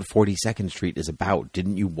 that's what 42nd Street is about.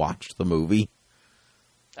 Didn't you watch the movie?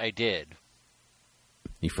 I did.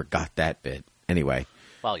 You forgot that bit. Anyway.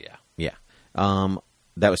 Well, yeah. Yeah.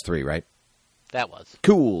 That was 3, right? That was.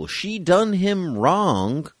 Cool. She Done Him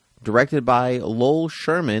Wrong, directed by Lowell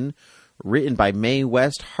Sherman, written by Mae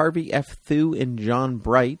West, Harvey F. Thu, and John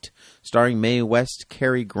Bright, starring Mae West,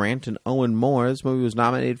 Cary Grant, and Owen Moore. This movie was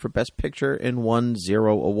nominated for Best Picture and won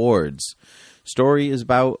 0 awards. Story is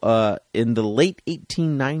about, in the late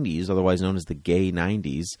 1890s, otherwise known as the gay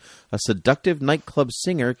 90s, a seductive nightclub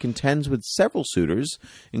singer contends with several suitors,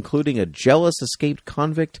 including a jealous escaped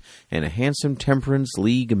convict and a handsome Temperance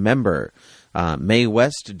League member. Mae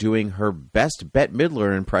West, doing her best Bette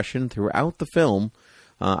Midler impression throughout the film,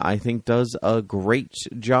 I think does a great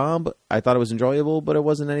job. I thought it was enjoyable, but it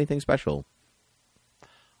wasn't anything special.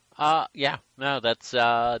 Yeah. No, that's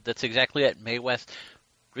exactly it. Mae West.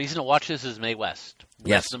 Reason to watch this is Mae West.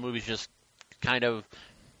 The rest of the movie's just kind of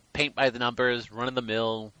paint by the numbers, run of the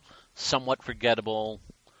mill, somewhat forgettable,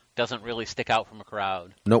 doesn't really stick out from a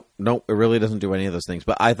crowd. Nope, it really doesn't do any of those things.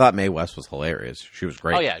 But I thought Mae West was hilarious. She was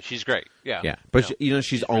great. Oh yeah, she's great. Yeah, But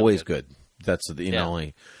she's always really good. That's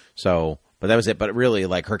only so. But that was it. But really,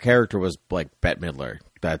 like, her character was like Bette Midler.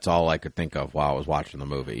 That's all I could think of while I was watching the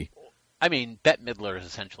movie. I mean, Bette Midler is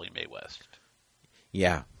essentially Mae West.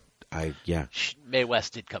 Yeah. Mae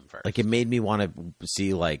West did come first. Like, it made me want to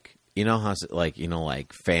see, like, you know how, like,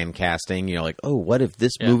 like fan casting. You know, like, oh, what if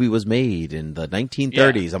this movie was made in the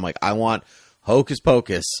 1930s? Yeah. I'm like, I want Hocus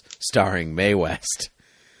Pocus starring Mae West.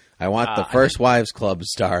 I want the First Wives Club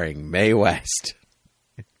starring Mae West.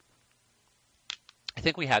 I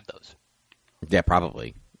think we had those. Yeah,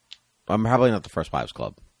 probably. I'm probably not the First Wives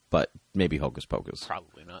Club, but maybe Hocus Pocus.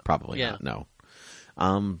 Probably not. Probably not. No.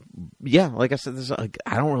 Like I said,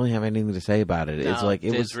 I don't really have anything to say about it. No, it's like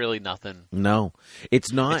there's really nothing. No,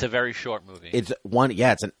 it's not. It's a very short movie. It's one.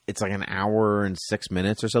 Yeah, it's like an hour and 6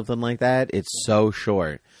 minutes or something like that. It's so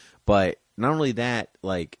short, but not only that,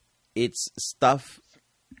 like, it's stuff.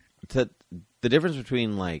 The difference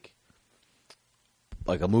between like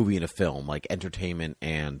a movie and a film, like entertainment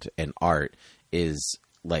and art, is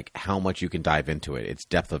like how much you can dive into it. It's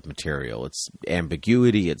depth of material. It's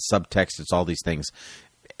ambiguity. It's subtext. It's all these things.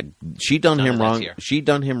 She Done Him Wrong. She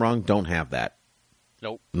Done Him Wrong. Don't have that.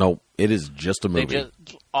 Nope. It is just a movie.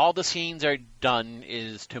 All the scenes are done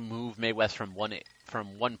is to move Mae West from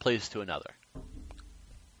one place to another.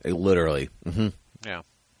 Literally. Mm-hmm. Yeah.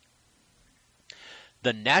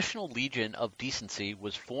 The National Legion of Decency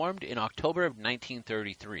was formed in October of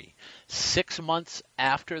 1933, 6 months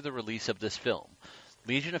after the release of this film.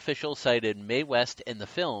 Legion officials cited Mae West in the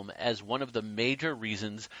film as one of the major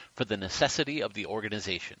reasons for the necessity of the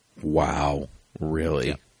organization. Wow. Really?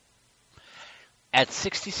 Yeah. At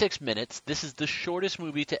 66 minutes, this is the shortest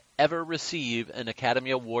movie to ever receive an Academy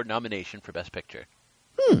Award nomination for Best Picture.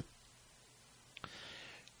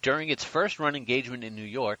 During its first-run engagement in New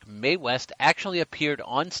York, Mae West actually appeared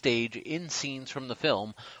on stage in scenes from the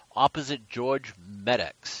film opposite George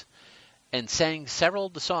Medex and sang several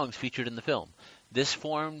of the songs featured in the film. This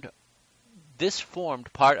formed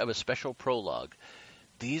part of a special prologue.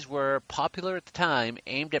 These were popular at the time,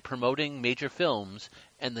 aimed at promoting major films,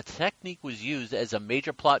 and the technique was used as a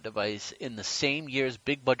major plot device in the same year's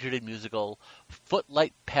big-budgeted musical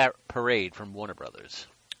Footlight Parade from Warner Brothers.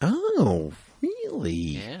 Oh, really?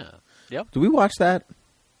 Yeah. Yep. Did we watch that?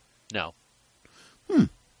 No.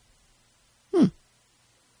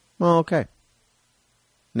 Well, okay.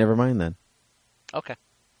 Never mind then. Okay.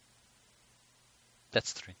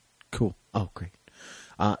 That's 3. Cool. Oh, great.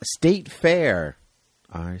 State Fair.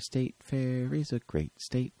 Our state fair is a great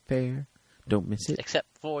state fair. Don't miss it. Except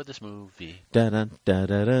for this movie.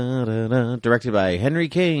 Da-da-da-da-da-da. Directed by Henry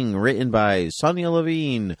King, written by Sonia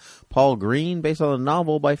Levine, Paul Green, based on a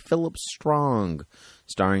novel by Philip Strong,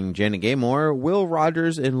 starring Janet Gaymore, Will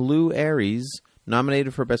Rogers, and Lou Aries,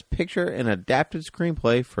 nominated for Best Picture and Adapted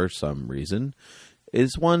Screenplay for some reason.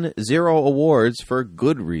 It's won 0 awards for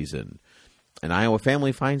good reason. An Iowa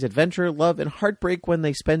family finds adventure, love, and heartbreak when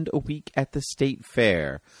they spend a week at the state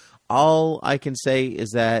fair. All I can say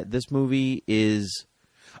is that this movie is...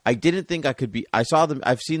 I didn't think I could be...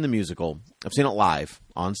 I've seen the musical. I've seen it live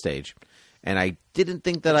on stage. And I didn't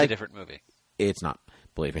think that It's a different movie. It's not.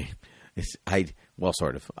 Believe me. Well,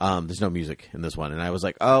 sort of. There's no music in this one. And I was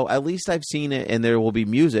like, oh, at least I've seen it and there will be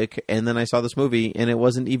music. And then I saw this movie and it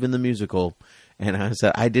wasn't even the musical. And I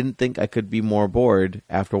said, I didn't think I could be more bored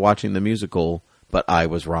after watching the musical, but I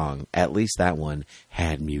was wrong. At least that one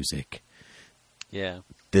had music. Yeah.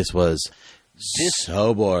 This was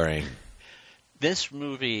so boring. This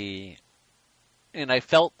movie, and I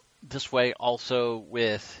felt this way also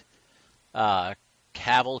with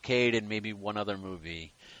Cavalcade and maybe one other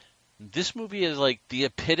movie. This movie is like the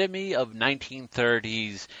epitome of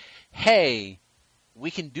 1930s, hey, we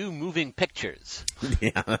can do moving pictures.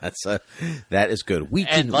 Yeah, that is good. We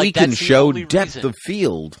can that's show the depth reason. of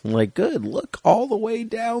field. Like, good. Look all the way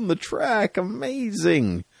down the track.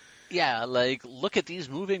 Amazing. Yeah, like, look at these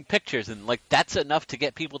moving pictures, and, like, that's enough to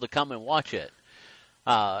get people to come and watch it.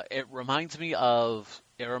 It reminds me,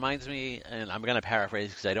 and I'm going to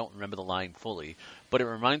paraphrase because I don't remember the line fully, but it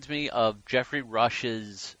reminds me of Geoffrey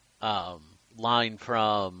Rush's line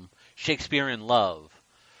from Shakespeare in Love,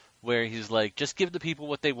 where he's like, just give the people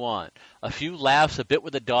what they want. A few laughs, a bit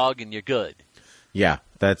with a dog, and you're good. Yeah,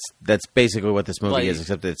 that's basically what this movie is,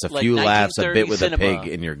 except it's a few laughs, a bit with cinema. a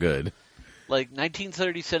pig, and you're good. Like,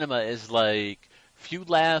 1930 cinema is like, few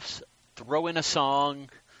laughs, throw in a song,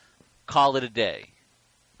 call it a day.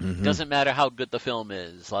 Mm-hmm. Doesn't matter how good the film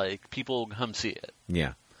is. Like, people come see it.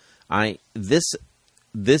 Yeah.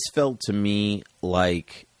 This felt to me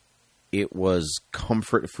like it was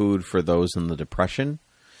comfort food for those in the Depression.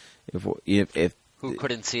 If Who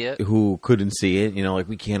couldn't see it? who couldn't see it, like,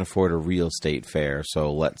 we can't afford a real state fair,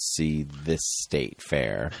 so let's see this state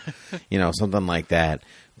fair. Something like that.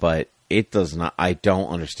 But it does not. I don't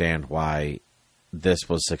understand why this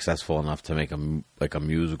was successful enough to make a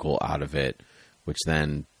musical out of it, which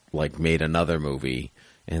then made another movie,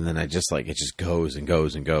 and then it just goes and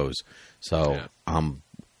goes and goes. So yeah.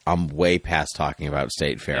 I'm way past talking about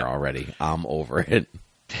state fair already. I'm over it.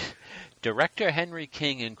 Director Henry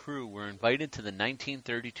King and crew were invited to the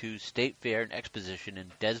 1932 State Fair and Exposition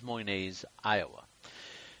in Des Moines, Iowa,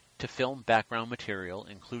 to film background material,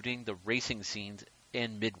 including the racing scenes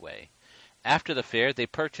in Midway. After the fair, they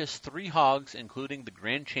purchased 3 hogs, including the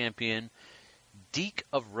grand champion, Deke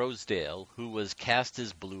of Rosedale, who was cast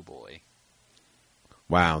as Blue Boy.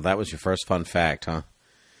 Wow, that was your first fun fact, huh?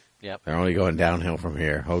 Yep. They're only going downhill from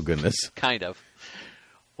here. Oh, goodness. Kind of.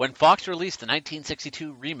 When Fox released the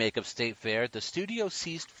 1962 remake of State Fair, the studio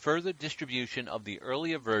ceased further distribution of the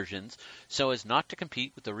earlier versions so as not to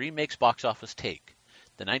compete with the remake's box office take.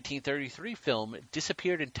 The 1933 film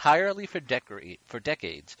disappeared entirely for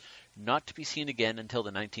decades, not to be seen again until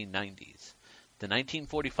the 1990s. The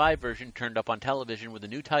 1945 version turned up on television with a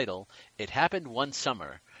new title, It Happened One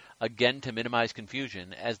Summer, again to minimize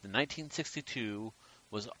confusion, as the 1962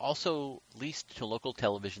 was also leased to local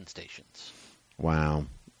television stations. Wow.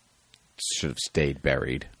 Should have stayed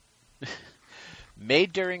buried.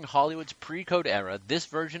 Made during Hollywood's pre-code era, this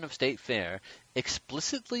version of State Fair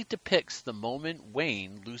explicitly depicts the moment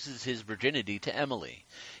Wayne loses his virginity to Emily,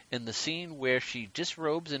 in the scene where she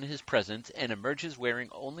disrobes in his presence and emerges wearing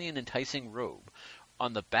only an enticing robe,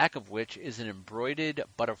 on the back of which is an embroidered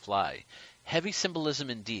butterfly. Heavy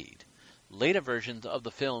symbolism indeed. Later versions of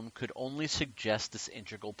the film could only suggest this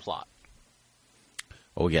integral plot.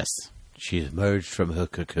 Oh, yes. She emerged from her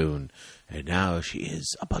cocoon, and now she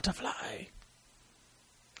is a butterfly.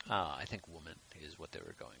 I think woman is what they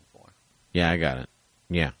were going for. Yeah, I got it.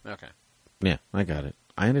 Yeah. Okay. Yeah, I got it.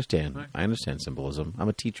 I understand. Right. I understand symbolism. I'm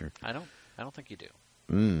a teacher. I don't think you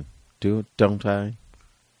do. Don't I?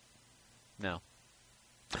 No.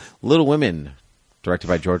 Little Women, directed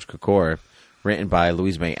by George Cukor, written by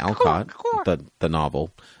Louise May Alcott, the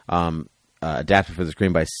novel, adapted for the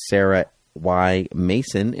screen by Sarah Y.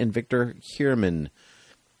 Mason and Victor Heuermann,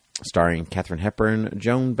 starring Katharine Hepburn,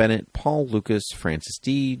 Joan Bennett, Paul Lucas, Francis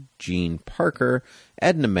D., Jean Parker,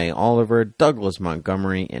 Edna Mae Oliver, Douglas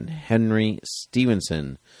Montgomery, and Henry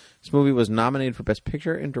Stevenson. This movie was nominated for Best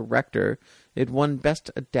Picture and Director. It won Best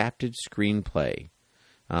Adapted Screenplay.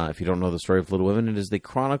 If you don't know the story of Little Women, it is the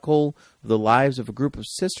chronicle of the lives of a group of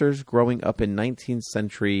sisters growing up in 19th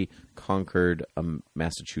century Concord,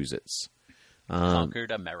 Massachusetts.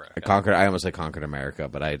 Conquered America. I almost said Concord America,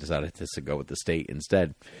 but I decided to go with the state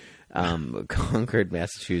instead. Concord,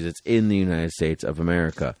 Massachusetts, in the United States of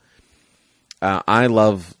America. I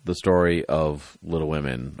love the story of Little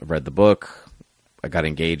Women. I've read the book. I got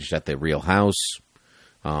engaged at the Real House.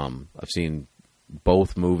 I've seen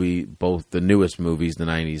both the newest movies, the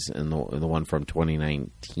 90s and the one from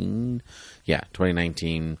 2019. Yeah,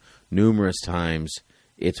 2019, numerous times.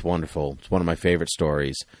 It's wonderful. It's one of my favorite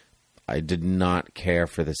stories. I did not care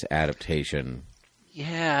for this adaptation.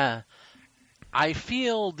 Yeah. I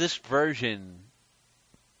feel this version,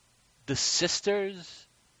 the sisters,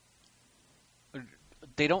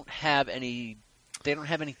 they don't have any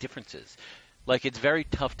differences. Like, it's very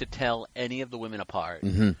tough to tell any of the women apart.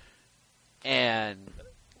 Mm-hmm. And,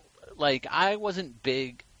 like, I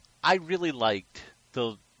really liked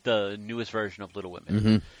the newest version of Little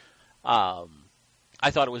Women. Mm-hmm.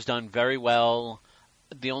 I thought it was done very well.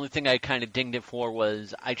 The only thing I kind of dinged it for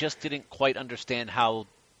was I just didn't quite understand how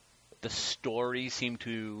the story seemed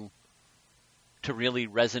to really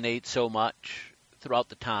resonate so much throughout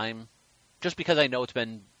the time. Just because I know it's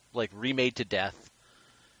been, like, remade to death.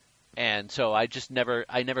 And so I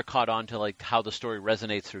never caught on to, like, how the story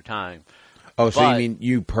resonates through time. Oh, so you mean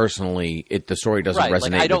you personally, the story doesn't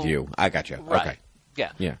resonate with you? I got you. Right. Okay.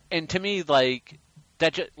 Yeah. And to me, like,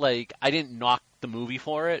 that just, like, I didn't knock the movie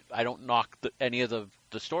for it. I don't knock any of the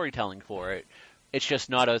storytelling for it. It's just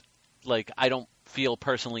not I don't feel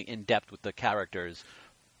personally in depth with the characters.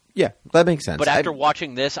 Yeah, that makes sense. But after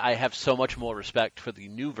watching this, I have so much more respect for the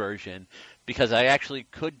new version because I actually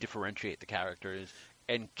could differentiate the characters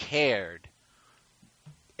and cared.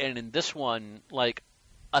 And in this one, like,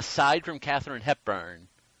 aside from Katharine Hepburn,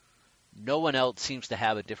 no one else seems to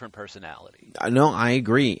have a different personality. No, I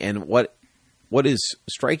agree. And what is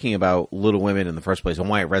striking about Little Women in the first place and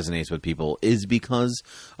why it resonates with people is because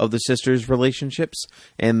of the sisters' relationships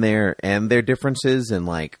and their differences and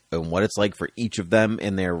what it's like for each of them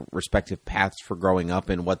and their respective paths for growing up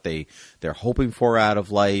and what they're hoping for out of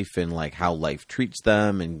life and like how life treats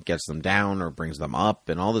them and gets them down or brings them up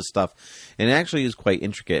and all this stuff. And it actually is quite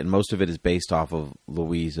intricate, and most of it is based off of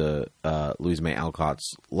Louise May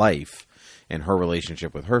Alcott's life and her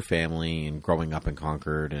relationship with her family and growing up in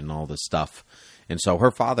Concord and all this stuff. And so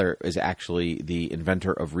her father is actually the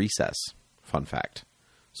inventor of recess. Fun fact.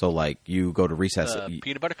 So, like, you go to recess.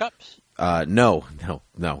 Peanut butter cups? No.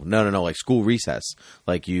 Like school recess.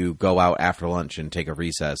 Like, you go out after lunch and take a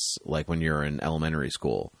recess, like when you're in elementary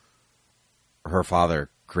school. Her father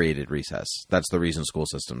created recess. That's the reason school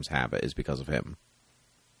systems have it, is because of him.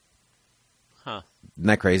 Huh. Isn't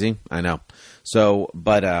that crazy? I know. So,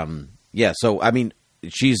 but, yeah, so, I mean,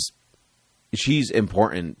 she's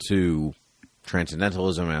important to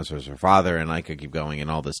transcendentalism as was her father, and I could keep going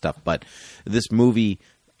and all this stuff, but this movie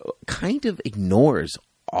kind of ignores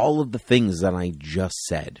all of the things that I just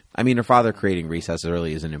said. I mean, her father creating recess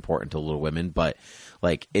really isn't important to Little Women, but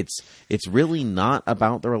like it's really not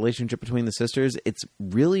about the relationship between the sisters. It's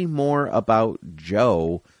really more about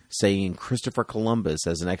Jo saying Christopher Columbus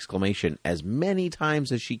as an exclamation as many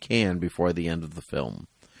times as she can before the end of the film.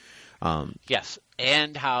 Yes,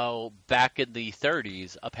 and how back in the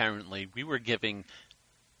 30s, apparently, we were giving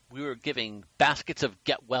baskets of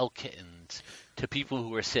get well kittens to people who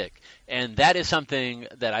were sick, and that is something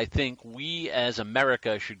that I think we as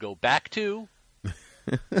America should go back to.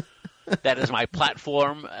 That is my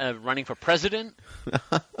platform running for president.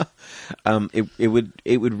 It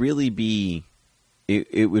would really be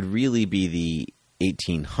the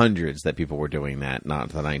 1800s that people were doing that, not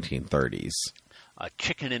the 1930s. A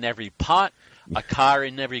chicken in every pot, a car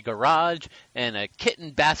in every garage, and a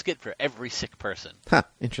kitten basket for every sick person. Huh,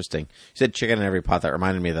 interesting. You said chicken in every pot. That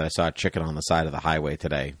reminded me that I saw a chicken on the side of the highway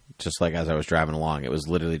today, just like as I was driving along. It was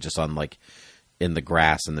literally just on, like, in the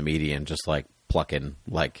grass in the median, just, like, plucking,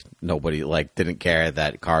 like, nobody, like, didn't care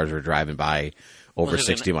that cars were driving by over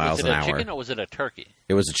 60 miles an hour. Was it a chicken or was it a turkey?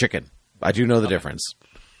 It was a chicken. I do know the difference.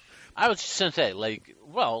 I was just going to say, like,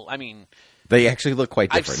 well, I mean... They actually look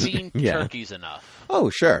quite different. I've seen turkeys enough. Oh,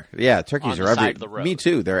 sure. Yeah, turkeys are everywhere. Me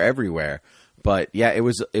too. They're everywhere. But yeah, it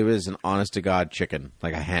was an honest to God chicken,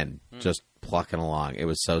 like a hen, just plucking along. It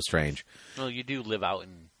was so strange. Well, you do live out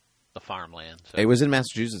in the farmland. So. It was in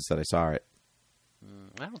Massachusetts that I saw it.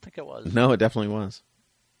 I don't think it was. No, it definitely was.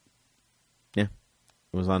 Yeah.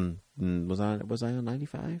 It was on was I on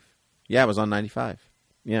 95? Yeah, it was on 95.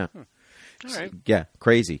 Yeah. All right. Yeah,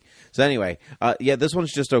 crazy. So anyway, yeah, this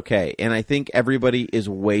one's just okay, and I think everybody is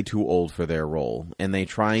way too old for their role, and they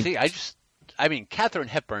try. See, I I mean, Katharine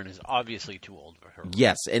Hepburn is obviously too old for her.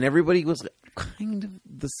 Yes, and everybody was kind of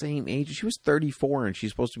the same age. She was 34, and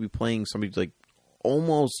she's supposed to be playing somebody like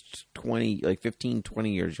almost 20, like 15,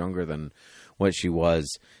 20 years younger than what she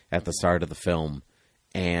was at the start of the film.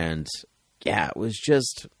 And yeah, it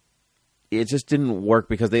just didn't work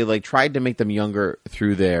because they like tried to make them younger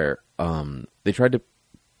through their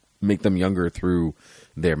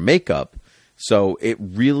makeup. So it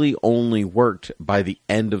really only worked by the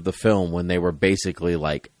end of the film when they were basically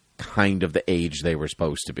like kind of the age they were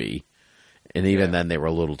supposed to be. And even then they were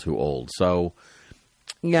a little too old. So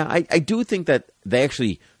yeah, I do think that they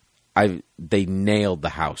actually they nailed the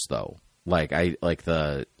house though. Like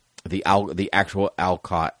the actual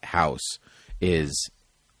Alcott house is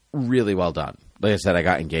really well done. Like I said, I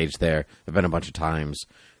got engaged there. I've been a bunch of times,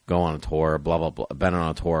 go on a tour, blah blah blah. Been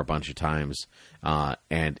on a tour a bunch of times,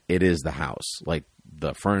 and it is the house. Like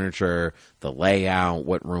the furniture, the layout,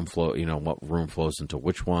 what room flows into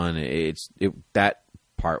which one. That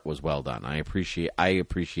part was well done. I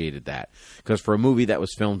appreciated that because for a movie that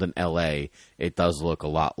was filmed in L.A., it does look a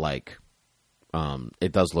lot like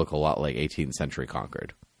 18th Century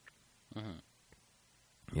Concord.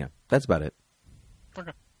 Mm-hmm. Yeah, that's about it.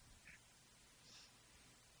 Okay.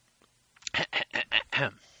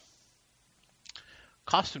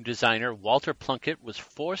 Costume designer Walter Plunkett was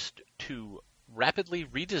forced to rapidly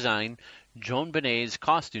redesign Joan Benet's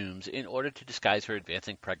costumes in order to disguise her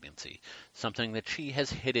advancing pregnancy, something that she has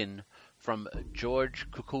hidden from George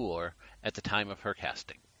Cukor at the time of her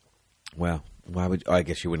casting. Well, I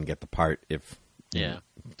guess you wouldn't get the part if... Yeah.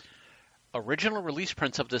 Original release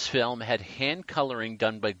prints of this film had hand coloring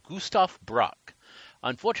done by Gustav Bruck.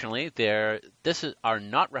 Unfortunately, are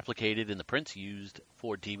not replicated in the prints used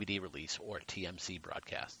for DVD release or TMC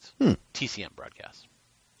broadcasts. TCM broadcasts.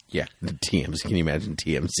 Yeah, TMC. Can you imagine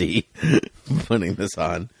TMC putting this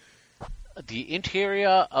on? The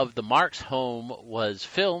interior of the Marks home was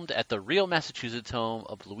filmed at the real Massachusetts home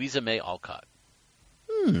of Louisa May Alcott.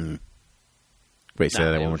 Wait, say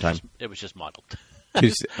that one more time. It was just modeled. Oh.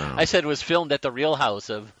 I said it was filmed at the real house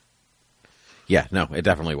of... Yeah, no, it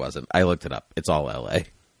definitely wasn't. I looked it up. It's all L.A.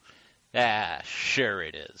 Ah, sure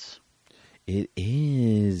it is. It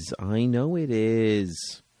is. I know it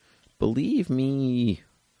is. Believe me.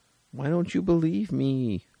 Why don't you believe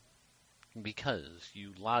me? Because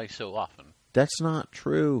you lie so often. That's not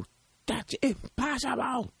true. That's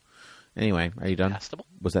impossible. Anyway, are you done? Castable?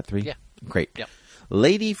 Was that 3? Yeah. Great. Yep.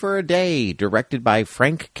 Lady for a Day, directed by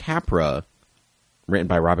Frank Capra, written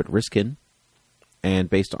by Robert Riskin, and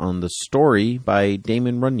based on the story by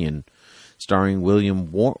Damon Runyon, starring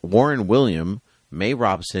Warren William, May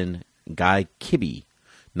Robson, Guy Kibbe.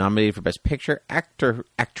 Nominated for Best Picture,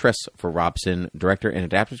 Actress for Robson, Director, and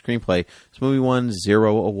Adapted Screenplay. This movie won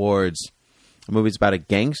 0 awards. The movie's about a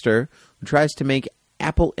gangster who tries to make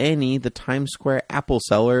Apple Annie, the Times Square apple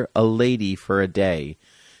seller, a lady for a day.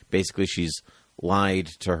 Basically, she's lied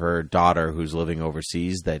to her daughter who's living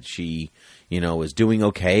overseas that she, is doing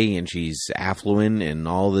okay and she's affluent and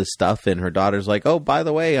all this stuff. And her daughter's like, oh, by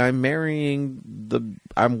the way, I'm marrying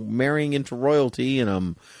into royalty and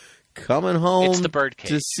I'm coming home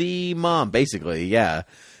to see mom, basically. Yeah.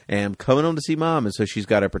 And I'm coming home to see mom. And so she's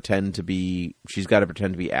got to pretend to be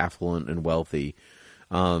affluent and wealthy.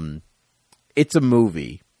 It's a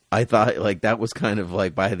movie. I thought like that was kind of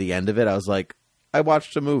like by the end of it, I was like, I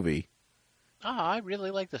watched a movie. Oh, I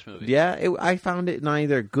really like this movie. Yeah, I found it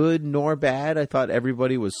neither good nor bad. I thought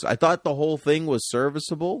the whole thing was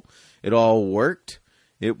serviceable. It all worked.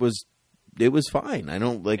 It was fine. I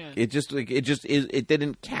don't like it. It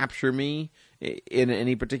didn't capture me in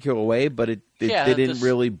any particular way, but it didn't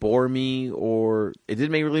really bore me or it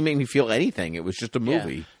didn't really make me feel anything. It was just a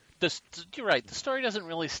movie. Yeah. You're right. The story doesn't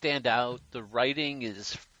really stand out. The writing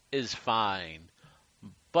is fine.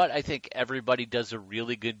 But I think everybody does a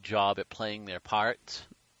really good job at playing their parts.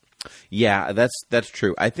 Yeah, that's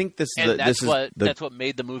true. I think that's what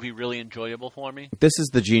made the movie really enjoyable for me. This is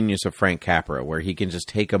the genius of Frank Capra, where he can just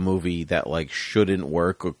take a movie that like shouldn't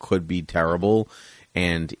work or could be terrible,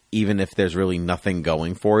 and even if there's really nothing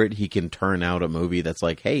going for it, he can turn out a movie that's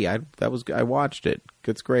like, hey, I watched it.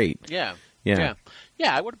 It's great. Yeah.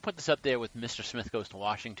 I would have put this up there with Mr. Smith Goes to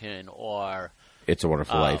Washington or It's a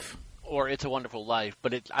Wonderful Life. Or It's a Wonderful Life,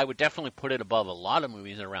 but I would definitely put it above a lot of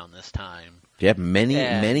movies around this time. Yeah,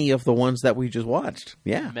 many of the ones that we just watched.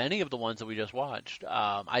 Yeah. Many of the ones that we just watched.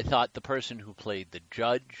 I thought the person who played the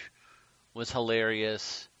judge was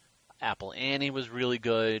hilarious. Apple Annie was really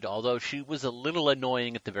good, although she was a little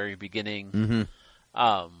annoying at the very beginning. Mm-hmm.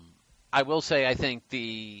 I will say I think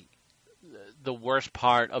the worst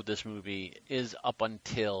part of this movie is up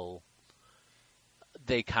until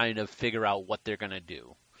they kind of figure out what they're going to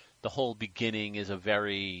do. The whole beginning is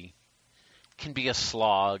can be a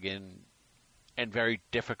slog and very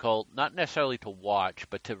difficult, not necessarily to watch,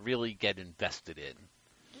 but to really get invested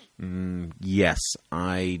in. Yes,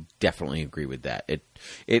 I definitely agree with that.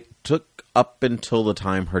 It took up until the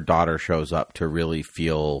time her daughter shows up to really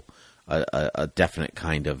feel a definite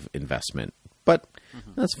kind of investment. But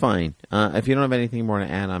that's fine. If you don't have anything more to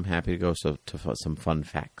add, I'm happy to go to some fun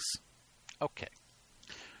facts. Okay.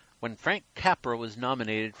 When Frank Capra was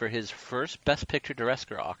nominated for his first Best Picture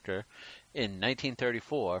director Oscar in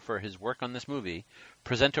 1934 for his work on this movie,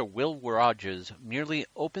 presenter Will Rogers merely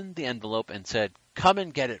opened the envelope and said, "Come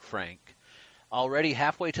and get it, Frank." Already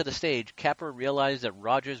halfway to the stage, Capra realized that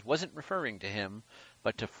Rogers wasn't referring to him,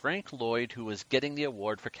 but to Frank Lloyd, who was getting the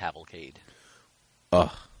award for Cavalcade.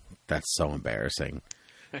 Ugh, that's so embarrassing.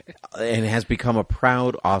 And it has become a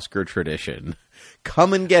proud Oscar tradition.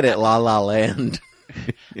 Come and get it, La La Land.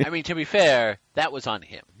 I mean, to be fair, that was on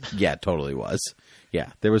him. Yeah, it totally was.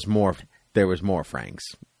 Yeah, there was more Franks.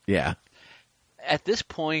 Yeah. At this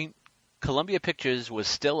point, Columbia Pictures was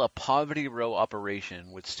still a poverty row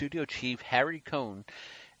operation, with studio chief Harry Cohn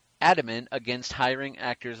adamant against hiring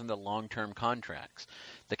actors into long-term contracts.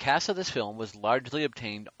 The cast of this film was largely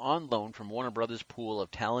obtained on loan from Warner Brothers' pool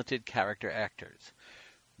of talented character actors.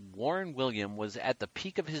 Warren William was at the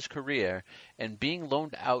peak of his career, and being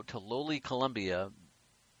loaned out to lowly Columbia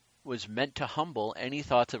was meant to humble any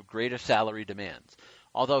thoughts of greater salary demands.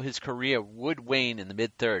 Although his career would wane in the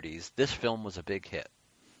mid-30s, this film was a big hit.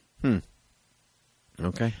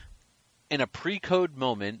 Okay. In a pre-code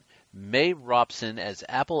moment, May Robson as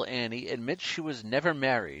Apple Annie admits she was never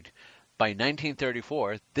married. By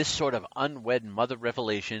 1934, this sort of unwed mother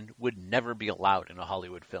revelation would never be allowed in a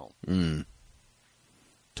Hollywood film.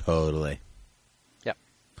 Totally. Yep.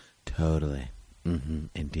 Totally.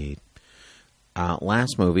 Indeed.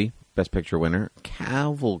 Last movie, Best Picture winner,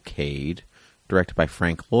 Cavalcade, directed by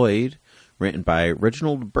Frank Lloyd, written by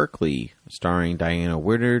Reginald Berkeley, starring Diana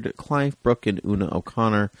Woodard, Clive Brook, and Una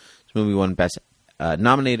O'Connor. This movie won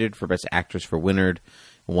nominated for Best Actress for Woodard,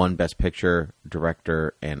 won Best Picture,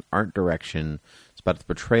 Director, and Art Direction. It's about the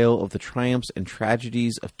portrayal of the triumphs and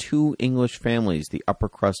tragedies of two English families, the upper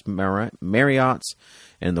crust Marriotts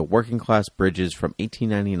and the working class Bridges, from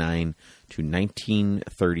 1899 to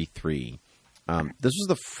 1933. This was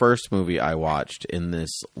the first movie I watched in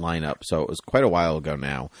this lineup, so it was quite a while ago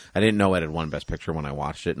now. I didn't know it had won Best Picture when I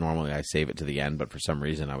watched it. Normally I save it to the end, but for some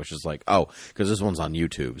reason I was just like, oh, because this one's on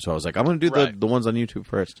YouTube. So I was like, I'm going to do the ones on YouTube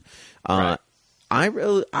first. Right. I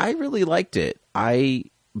really liked it.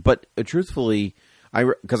 But truthfully,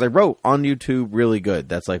 because I wrote on YouTube really good.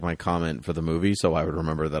 That's like my comment for the movie, so I would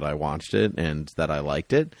remember that I watched it and that I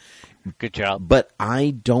liked it. Good job. But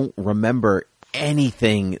I don't remember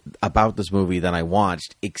anything about this movie that I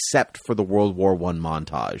watched except for the World War I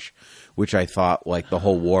montage, which I thought, like the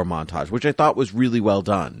whole war montage, which I thought was really well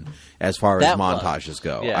done as far as montages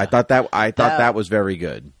go. Yeah. I thought that was very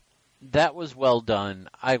good. That was well done.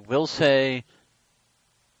 I will say,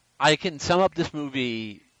 I can sum up this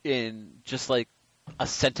movie in just like a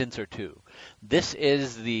sentence or two. This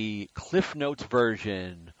is the Cliff Notes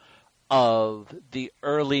version of the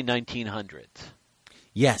early 1900s.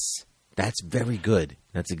 Yes. That's very good.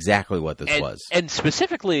 That's exactly what this was. And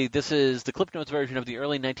specifically, this is the Cliff Notes version of the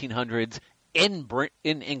early 1900s in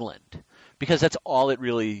England, because that's all it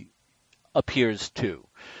really appears to.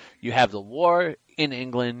 You have the war in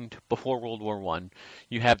England before World War I.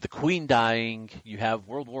 You have the Queen dying. You have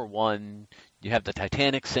World War I. You have the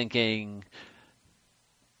Titanic sinking.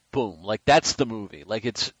 Boom. Like, that's the movie. Like,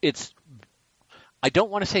 it's I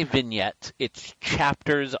don't want to say vignettes. It's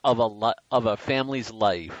chapters of a family's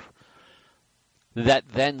life that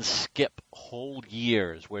then skip whole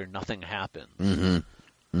years where nothing happens.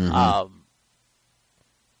 That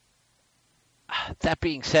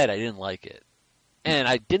being said, I didn't like it. And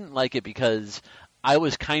I didn't like it because I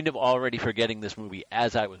was kind of already forgetting this movie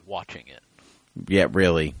as I was watching it. Yeah,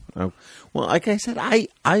 really. Well, like I said, I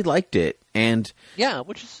liked it. And yeah,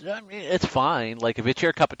 which is, I mean, it's fine. Like, if it's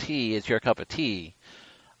your cup of tea, it's your cup of tea.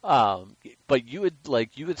 But you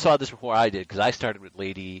had saw this before I did, because I started with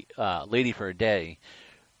Lady for a Day,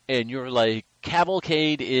 and you were like,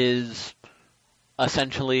 Cavalcade is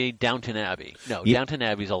essentially Downton Abbey. No, yeah. Downton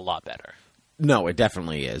Abbey's a lot better. No, it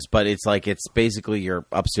definitely is, but it's like it's basically your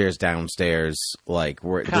upstairs, downstairs. Like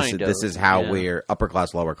this is how we're upper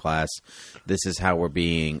class, lower class. This is how we're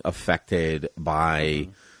being affected by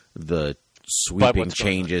the sweeping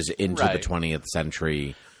changes into the 20th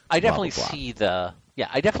century. I definitely see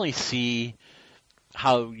I definitely see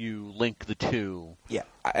how you link the two. Yeah,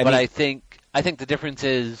 but I think the difference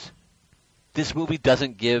is this movie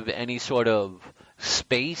doesn't give any sort of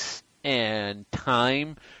space and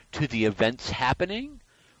time to the events happening,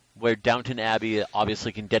 where Downton Abbey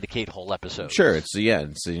obviously can dedicate whole episodes. Sure, it's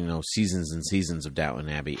seasons and seasons of Downton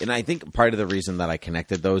Abbey, and I think part of the reason that I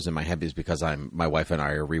connected those in my head is because my wife and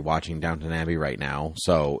I are rewatching Downton Abbey right now,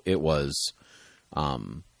 so it was.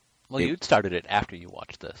 You'd started it after you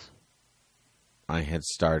watched this. I had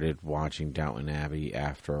started watching Downton Abbey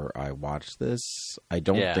after I watched this. I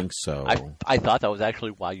don't think so. I thought that was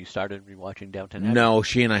actually why you started rewatching Downton Abbey. No,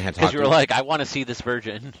 she and I had talked. Because you were like, I want to see this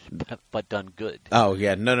version, but done good. Oh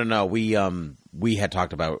yeah, no. We had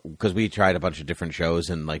talked about, because we tried a bunch of different shows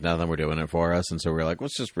and like none of them were doing it for us, and so we were like,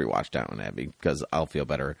 let's just rewatch Downton Abbey because I'll feel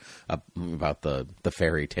better about the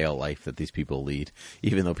fairy tale life that these people lead,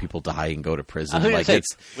 even though people die and go to prison. Like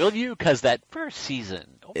will you? Because that first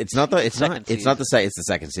season. It's not the second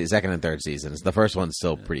and third season. The first one's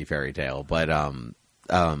still pretty fairy tale, but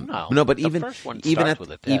but even at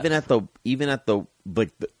the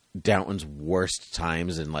Downton's worst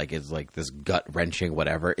times and like it's like this gut wrenching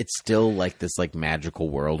whatever, it's still like this like magical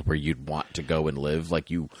world where you'd want to go and live. Like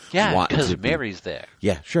you want because Mary's there.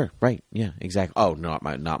 Yeah, sure, right, yeah, exactly. Oh, not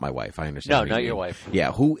my wife. I understand. No, not your wife.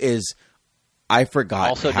 Yeah, who is? I forgot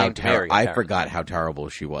also how Mary, I forgot how terrible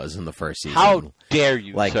she was in the first season. How dare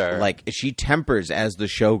you, sir? Like she tempers as the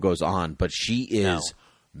show goes on, but she is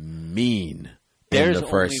mean. There's in the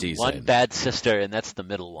first only season. one bad sister, and that's the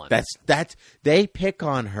middle one. That's they pick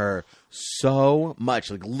on her so much.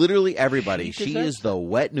 Like literally everybody. She is the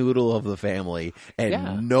wet noodle of the family,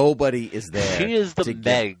 and nobody is there. She is the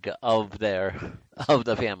Meg of the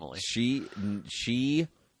family. She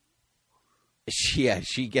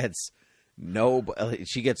gets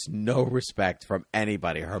no respect from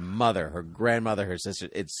anybody. Her mother, her grandmother, her sister.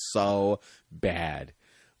 It's so bad,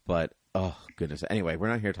 but. Oh, goodness. Anyway, we're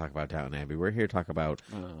not here to talk about Downton Abbey. We're here to talk about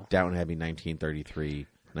Downton Abbey 1933,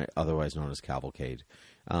 otherwise known as Cavalcade.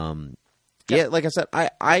 Yeah, like I said,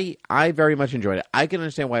 I very much enjoyed it. I can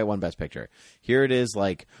understand why it won Best Picture. Here it is,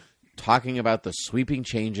 like, talking about the sweeping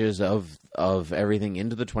changes of everything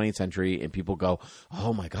into the 20th century, and people go,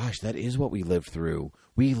 oh, my gosh, that is what we lived through.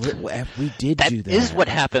 We did do that. That is what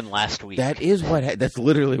happened last week. That's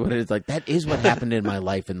literally what it is. Like, that is what happened in my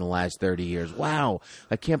life in the last 30 years. Wow.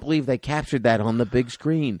 I can't believe they captured that on the big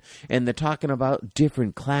screen. And they're talking about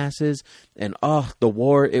different classes. And, the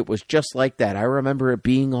war, it was just like that. I remember it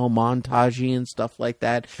being all montagey and stuff like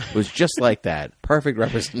that. It was just like that. Perfect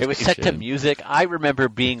representation. It was set to music. I remember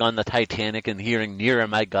being on the Titanic and hearing Nearer,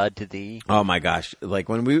 My God, to Thee. Oh, my gosh. Like,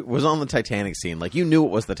 when we was on the Titanic scene, like, you knew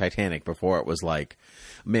it was the Titanic before it was like,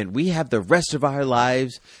 man, we have the rest of our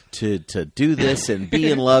lives to do this and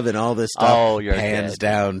be in love and all this stuff. Pans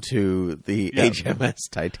down to the HMS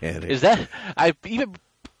Titanic. Is that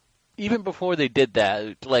even before they did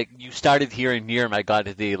that? Like you started hearing "Near My God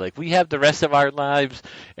to Thee," like we have the rest of our lives,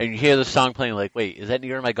 and you hear the song playing. Like, wait, is that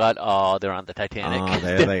 "Near My God"? Oh, they're on the Titanic. Oh,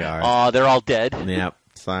 there they are. Oh, they're all dead. Yep.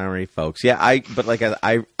 Sorry, folks. Yeah, I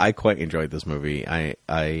quite enjoyed this movie.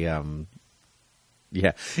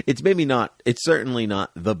 Yeah, it's certainly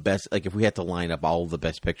not the best. Like, if we had to line up all the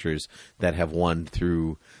best pictures that have won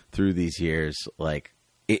through these years, like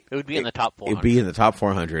it would be in the top 400. It'd be in the top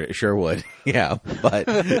 400. It sure would. Yeah, but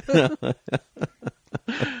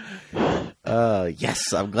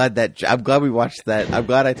yes, I'm glad we watched that. I'm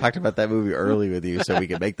glad I talked about that movie early with you, so we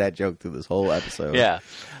could make that joke through this whole episode. Yeah,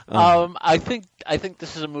 I think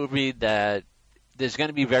this is a movie that. There's going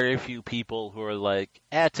to be very few people who are like,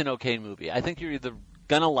 it's an okay movie. I think you're either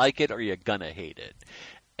going to like it or you're going to hate it.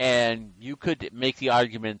 And you could make the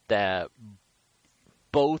argument that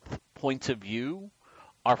both points of view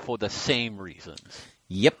are for the same reasons.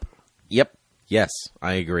 Yep. Yes,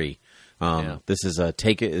 I agree. This is a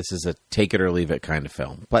take it or leave it kind of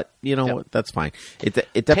film. But you know what? That's fine. It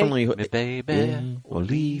definitely take me, baby, or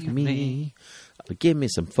leave me. Give me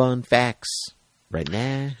some fun facts right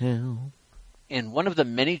now. In one of the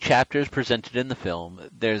many chapters presented in the film,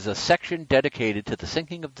 there's a section dedicated to the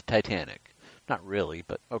sinking of the Titanic. Not really,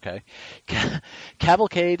 but okay.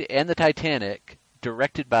 Cavalcade and the Titanic,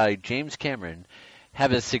 directed by James Cameron,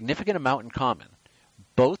 have a significant amount in common.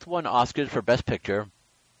 Both won Oscars for Best Picture,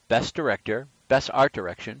 Best Director, Best Art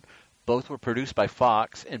Direction. Both were produced by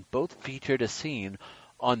Fox, and both featured a scene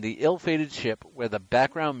on the ill-fated ship where the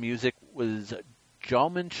background music was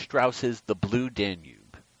Johann Strauss's The Blue Danube.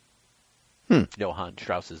 Johann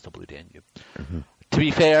Strauss's The Blue Danube. Mm-hmm. To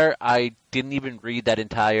be fair, I didn't even read that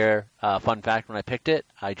entire fun fact when I picked it.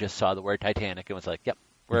 I just saw the word Titanic and was like, yep,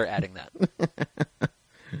 we're adding that.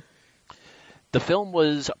 The film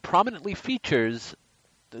was prominently features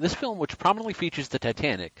this film, which prominently features the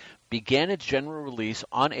Titanic, began its general release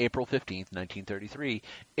on April 15th, 1933,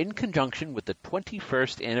 in conjunction with the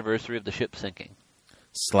 21st anniversary of the ship sinking.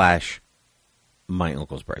 / my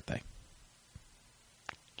uncle's birthday.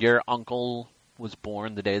 Your uncle was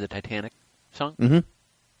born the day the Titanic sunk? Mm-hmm.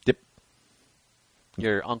 Yep.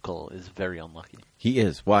 Your uncle is very unlucky. He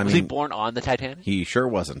is. Well, Was he born on the Titanic? He sure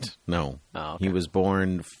wasn't. No. Oh, okay. He was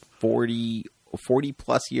born 40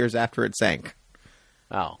 plus years after it sank.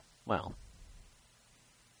 Oh, well.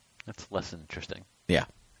 That's less interesting. Yeah.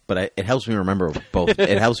 But it helps me remember both.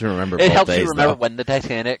 It helps me remember It both helps days, you remember though. when the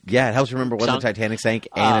Titanic Yeah, it helps you remember when sunk. the Titanic sank,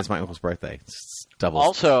 and it's my uncle's birthday. It's double.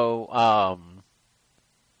 Also,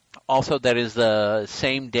 that is the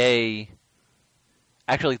same day.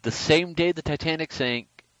 Actually, the same day the Titanic sank,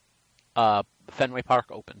 Fenway Park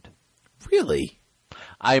opened. Really?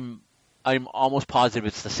 I'm almost positive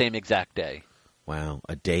it's the same exact day. Wow.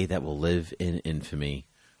 A day that will live in infamy,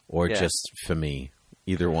 or Yeah. just for me.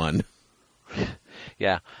 Either one.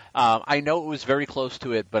 Yeah, I know it was very close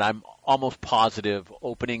to it, but I'm almost positive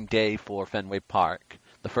opening day for Fenway Park.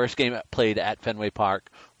 The first game played at Fenway Park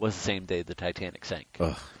was the same day the Titanic sank.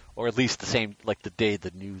 Ugh. Or at least the same, like the day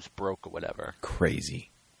the news broke or whatever. Crazy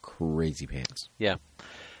pants. Yeah.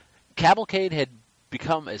 Cavalcade had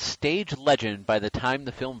become a stage legend by the time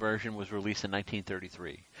the film version was released in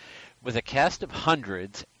 1933. With a cast of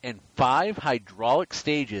hundreds and 5 hydraulic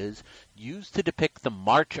stages used to depict the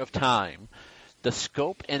March of Time, the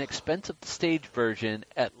scope and expense of the stage version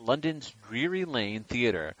at London's Drury Lane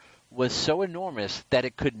Theatre was so enormous that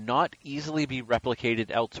it could not easily be replicated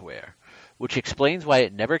elsewhere, which explains why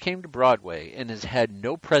it never came to Broadway and has had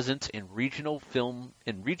no presence in regional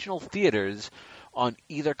theaters on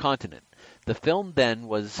either continent. The film then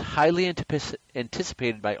was highly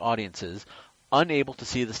anticipated by audiences unable to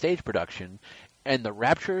see the stage production, and the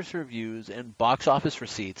rapturous reviews and box office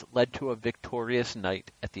receipts led to a victorious night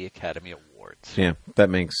at the Academy Awards. Yeah, that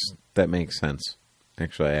makes sense.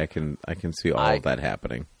 Actually, I can see all of that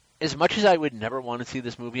happening. As much as I would never want to see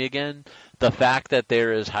this movie again, the fact that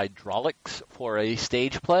there is hydraulics for a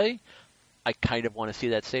stage play, I kind of want to see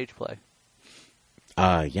that stage play.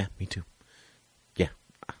 Yeah, me too. Yeah,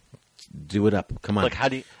 do it up. Come on. Like, how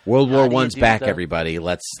do you, World War do you I's do back, the- everybody.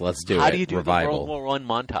 Let's do it. How do you do Revival. the World War I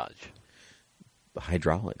montage?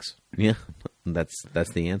 Hydraulics. Yeah,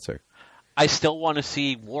 that's the answer. I still want to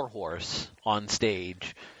see Warhorse on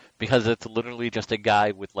stage because it's literally just a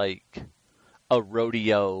guy with like a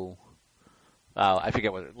rodeo. I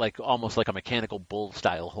forget what, like almost like a mechanical bull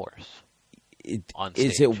style horse on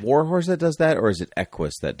stage. Is it Warhorse that does that, or is it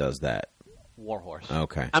Equus that does that? Warhorse.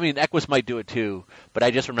 Okay. I mean, Equus might do it too, but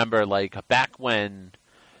I just remember like back when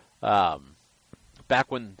that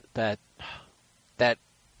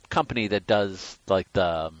company that does like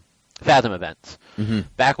the Fathom events,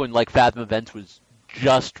 back when like Fathom events was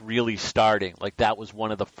just really starting, like that was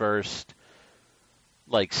one of the first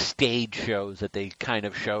like stage shows that they kind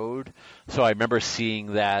of showed. So I remember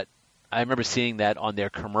seeing that on their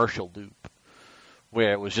commercial loop,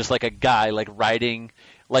 where it was just like a guy like riding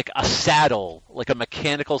like a saddle, like a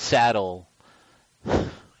mechanical saddle,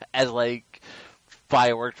 as like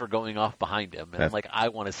fireworks were going off behind him. And I'm like, I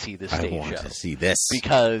want to see this stage show. I want to see this.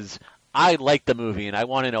 Because I like the movie and I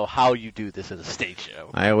want to know how you do this as a stage show.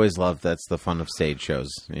 I always love that's the fun of stage shows.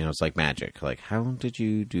 You know, it's like magic. Like, how did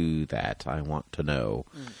you do that? I want to know.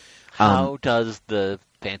 How does the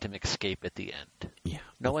Phantom escape at the end? Yeah.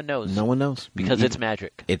 No one knows. No one knows. Because it's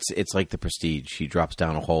magic. It's like the Prestige. He drops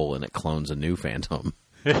down a hole and it clones a new Phantom.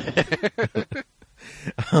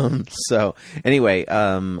 So anyway,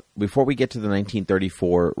 before we get to the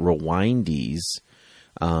 1934 Rewindies,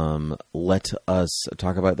 let us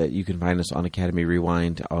talk about that. You can find us on Academy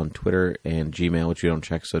Rewind on Twitter and Gmail, which you don't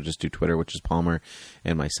check, so just do Twitter, which is Palmer,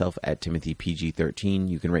 and myself at Timothy PG13.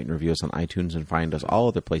 You can rate and review us on iTunes and find us all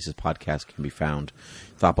other places podcasts can be found.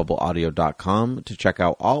 ThoughtBubbleAudio.com to check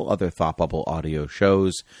out all other Thought Bubble Audio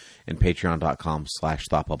shows, and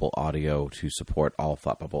Patreon.com/ThoughtBubbleAudio to support all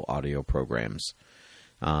Thought Bubble Audio programs.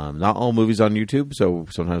 Not all movies on YouTube, so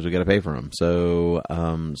sometimes we got to pay for them. So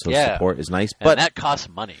support is nice, but and that costs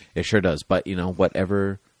money. It sure does. But you know,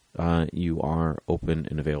 whatever you are open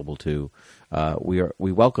and available to,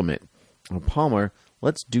 we welcome it. Palmer,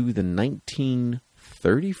 let's do the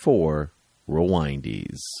 1934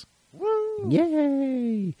 Rewindies. Woo!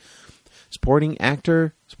 Yay! Supporting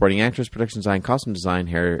actor, supporting actress, production design, costume design,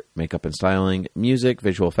 hair, makeup, and styling, music,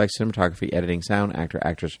 visual effects, cinematography, editing, sound, actor,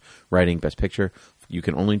 actress, writing, best picture. You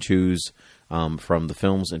can only choose from the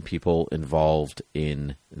films and people involved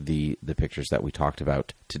in the pictures that we talked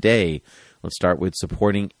about today. Let's start with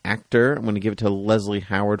supporting actor. I'm going to give it to Leslie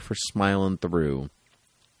Howard for Smiling Through.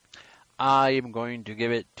 I am going to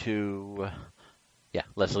give it to,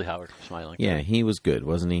 Leslie Howard for Smiling. Yeah, he was good,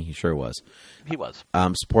 wasn't he? He sure was. He was.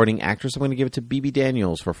 Supporting actress, I'm going to give it to Bebe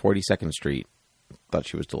Daniels for 42nd Street. Thought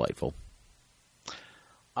she was delightful.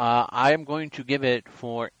 I am going to give it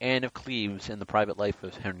for Anne of Cleves in The Private Life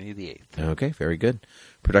of Henry VIII. Okay, very good.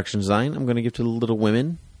 Production design, I'm going to give to Little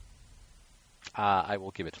Women. I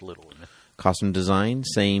will give it to Little Women. Costume design,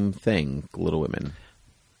 same thing, Little Women.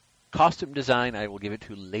 Costume design, I will give it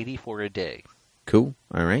to Lady for a Day. Cool,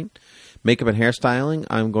 all right. Makeup and hairstyling,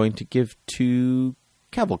 I'm going to give to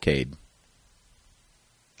Cavalcade.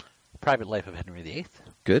 Private Life of Henry VIII.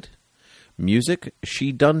 Good. Music,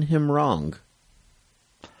 She Done Him Wrong.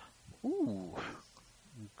 Ooh,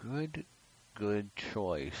 good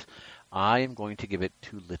choice. I am going to give it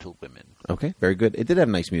to Little Women. Okay, very good. It did have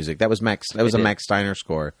nice music. That was Max. That was a Max Steiner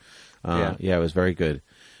score. Yeah, it was very good.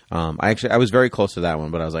 I was very close to that one,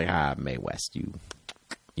 but I was like, Mae West,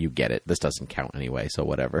 you get it. This doesn't count anyway, so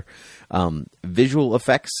whatever. Visual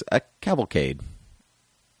effects, Cavalcade.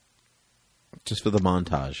 Just for the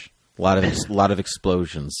montage. A lot of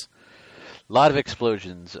explosions. A lot of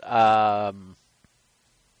explosions.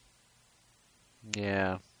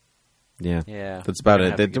 Yeah. That's about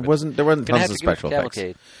it. There wasn't tons of special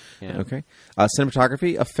effects. Yeah. Okay.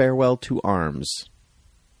 Cinematography, A Farewell to Arms.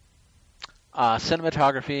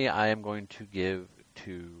 Cinematography, I am going to give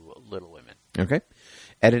to Little Women. Okay.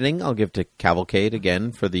 Editing, I'll give to Cavalcade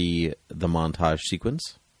again for the montage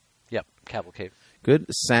sequence. Yep, Cavalcade. Good.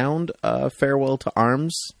 Sound, Farewell to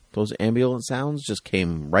Arms. Those ambulance sounds just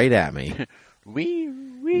came right at me. Wee.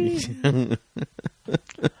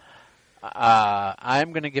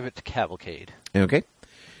 I'm going to give it to Cavalcade. Okay.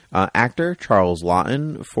 Actor, Charles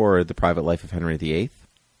Laughton for The Private Life of Henry VIII.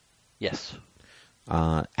 Yes.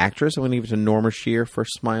 Actress, I'm going to give it to Norma Shear for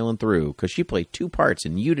Smiling Through, because she played two parts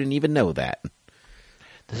and you didn't even know that.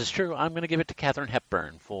 This is true. I'm going to give it to Katharine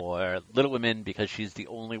Hepburn for Little Women because she's the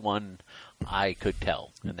only one I could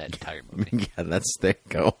tell in that entire movie. Yeah, there you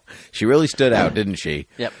go. She really stood out, didn't she?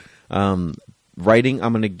 Yep. Writing,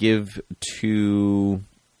 I'm going to give to...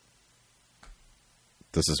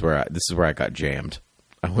 This is where I got jammed.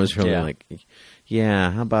 I was really like,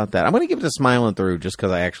 yeah, how about that? I'm going to give it to Smiling Through just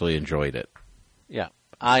because I actually enjoyed it. Yeah.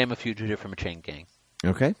 I Am a Fugitive from a Chain Gang.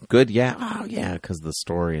 Okay, good. Yeah. Oh, yeah, because the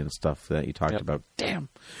story and stuff that you talked about. Damn.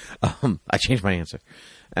 I changed my answer.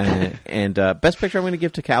 And Best Picture I'm going to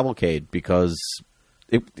give to Cavalcade because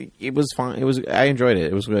it was fine. I enjoyed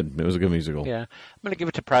it. It was good. It was a good musical. Yeah. I'm going to give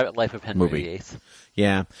it to Private Life of Henry VIII.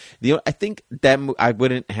 Yeah. I think that I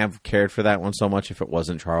wouldn't have cared for that one so much if it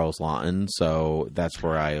wasn't Charles Laughton, so that's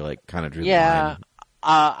where I kind of drew the line.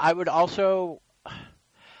 I would also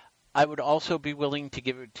be willing to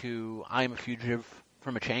give it to I Am a Fugitive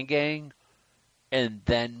from a Chain Gang, and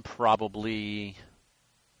then probably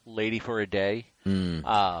Lady for a Day.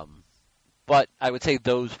 But I would say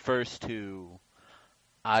those first two,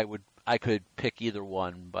 I could pick either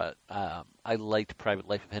one, but I liked Private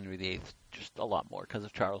Life of Henry VIII just a lot more because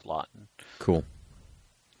of Charles Laughton. Cool.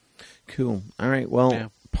 All right. Well,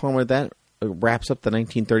 Palmer, that wraps up the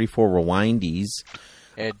 1934 Rewindies.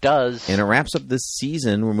 It does. And it wraps up this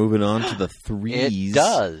season. We're moving on to the threes. It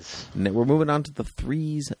does. We're moving on to the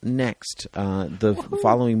threes next. The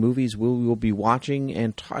following movies we will be watching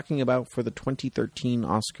and talking about for the 2013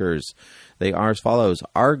 Oscars. They are as follows.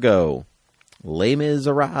 Argo, Les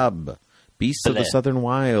Miserables, Beasts of the Southern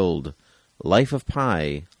Wild, Life of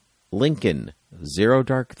Pi, Lincoln, Zero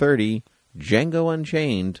Dark 30, Django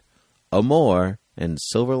Unchained, Amour, and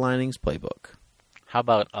Silver Linings Playbook. How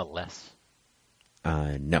about a less?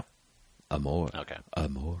 No. Amour. Okay.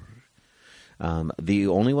 Amour. The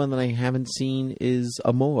only one that I haven't seen is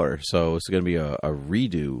Amour, so it's going to be a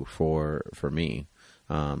redo for me.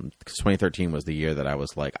 Because 2013 was the year that I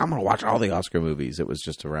was like, I'm going to watch all the Oscar movies. It was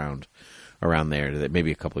just around there,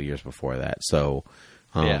 maybe a couple of years before that. So,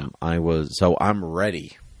 I'm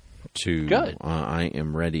ready to. Good. I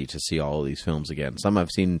am ready to see all of these films again. Some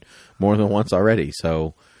I've seen more than once already.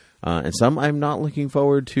 So. And some I'm not looking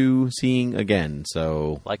forward to seeing again.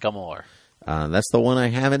 So, like Amour. That's the one I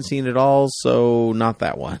haven't seen at all, so not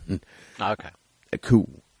that one. Okay.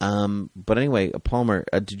 Cool. But anyway, Palmer,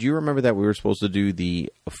 did you remember that we were supposed to do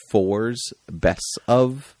the fours best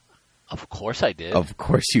of? Of course I did. Of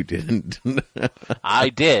course you didn't. I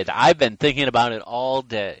did. I've been thinking about it all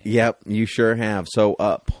day. Yep, you sure have. So,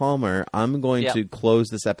 Palmer, I'm going to close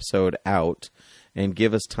this episode out and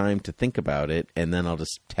give us time to think about it, and then I'll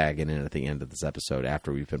just tag it in at the end of this episode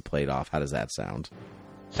after we've been played off. How does that sound?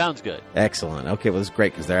 Sounds good. Excellent. Okay, well, it's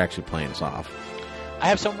great because they're actually playing us off. I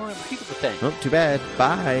have some more people to thank. Oh, too bad.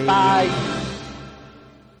 Bye. Bye.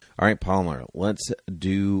 All right, Palmer, let's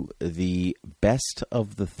do the best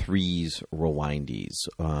of the threes rewindies.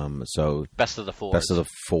 So Best of the fours. best of the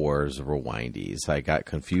fours rewindies. I got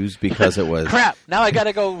confused because it was... Crap! Now I got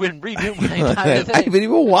to go and redo my entire thing. I haven't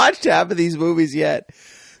even watched half of these movies yet.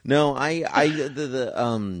 No, I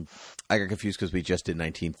got confused because we just did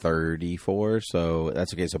 1934, so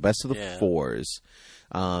that's okay. So best of the fours.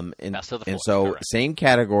 And Best of the and fours, so correct. same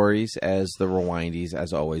categories as the rewindies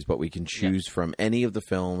as always, but we can choose from any of the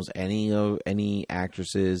films, any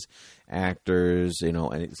actresses, actors,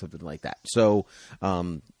 something like that. So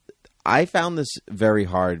I found this very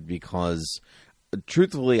hard because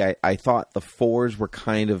truthfully I thought the fours were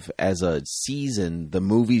kind of, as a season, the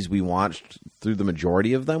movies we watched through the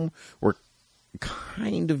majority of them were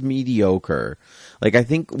kind of mediocre. Like, I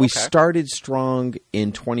think we started strong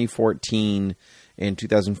in 2014 and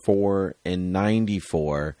 2004 and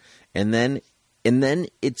 94, and then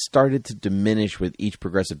it started to diminish with each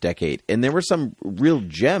progressive decade. And there were some real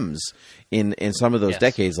gems in some of those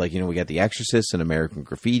decades. Like, we got The Exorcist and American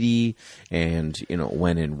Graffiti and,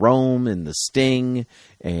 When in Rome and The Sting.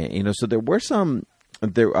 And, so there were some,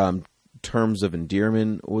 Terms of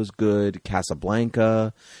Endearment was good,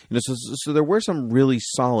 Casablanca, so there were some really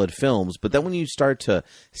solid films. But then when you start to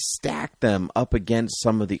stack them up against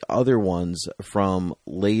some of the other ones from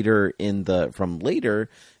later, closer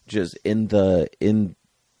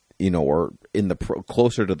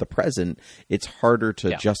to the present, it's harder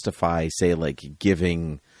to justify, say, like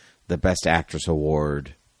giving the Best Actress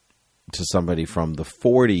award to somebody from the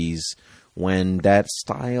 40s. When that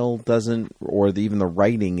style doesn't, or even the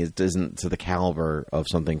writing isn't to the caliber of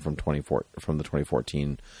something from the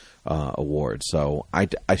 2014 award. So I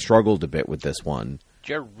struggled a bit with this one.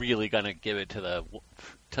 You're really gonna give it to the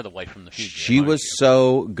wife from the future. She was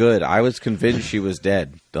so good. I was convinced she was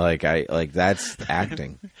dead. That's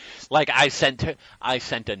acting. Like, I sent a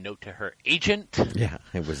note to her agent. Yeah,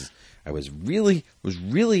 I was really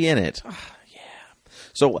in it.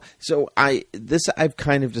 So I've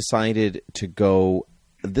kind of decided to go.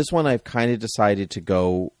 This one I've kind of decided to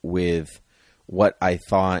go with what I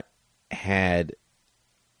thought had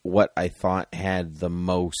the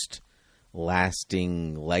most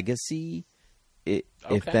lasting legacy.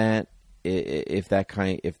 If that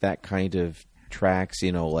kind of tracks,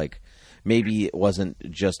 like maybe it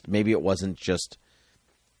wasn't just the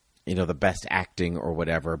best acting or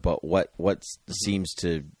whatever, but what seems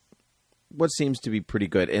to be pretty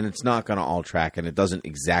good. And it's not going to all track, and it doesn't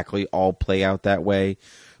exactly all play out that way,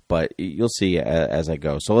 but you'll see as I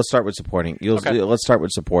go. So let's start with supporting. Let's start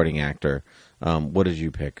with supporting actor. What did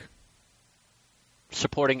you pick?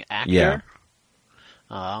 Supporting actor? Yeah.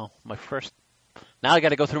 My first. Now I got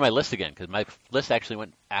to go through my list again because my list actually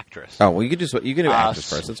went actress. Oh, well, you can do actress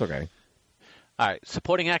first. It's okay. All right,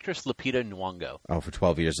 supporting actress Lupita Nyong'o. Oh, for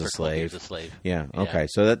 12 Years a Slave. 12 Years a Slave. Yeah, okay.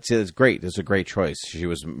 So that's great. That's a great choice. She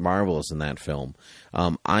was marvelous in that film.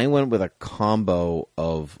 I went with a combo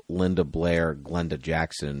of Linda Blair, Glenda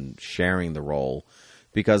Jackson sharing the role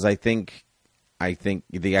because I think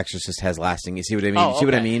The Exorcist has lasting. You see what I mean? Oh, See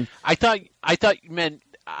what I mean? I thought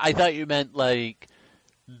you meant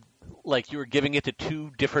like you were giving it to two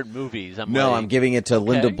different movies. I'm giving it to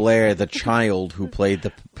Linda Blair, the child who played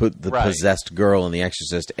the possessed girl in The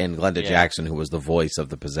Exorcist, and Glenda Jackson, who was the voice of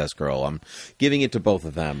the possessed girl. I'm giving it to both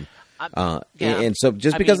of them. And so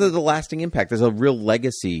just because of the lasting impact, there's a real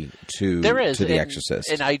legacy to The Exorcist.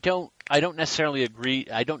 And I don't necessarily agree.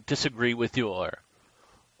 I don't disagree with your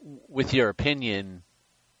opinion,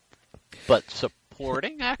 but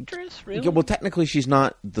supporting actress, really? Well, technically, she's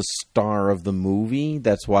not the star of the movie.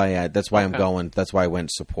 That's why I'm going. That's why I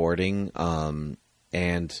went supporting. And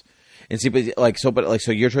see, but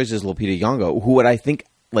so your choice is Lupita Nyong'o, who I think,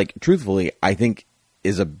 truthfully, I think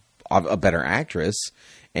is a better actress,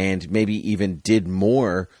 and maybe even did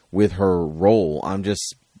more with her role. I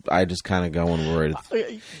just kind of going with,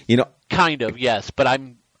 kind of, yes, but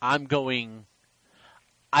I'm going.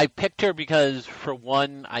 I picked her because, for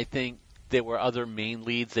one, I think there were other main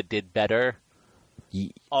leads that did better.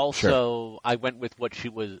 Also, sure. I went with what she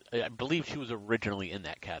was. I believe she was originally in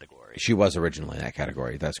that category. She was originally in that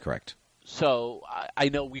category. That's correct. So I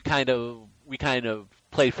know we kind of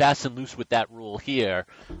play fast and loose with that rule here.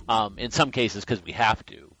 In some cases, because we have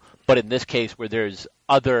to. But in this case, where there's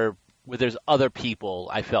other people,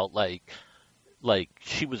 I felt like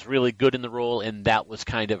she was really good in the role, and that was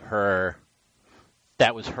kind of her.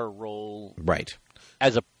 That was her role, right?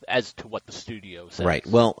 As to what the studio says. Right.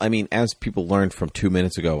 Well, I mean, as people learned from 2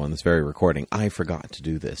 minutes ago on this very recording, I forgot to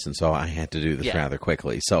do this, and so I had to do this rather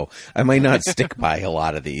quickly. So I might not stick by a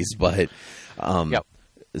lot of these, but Yep.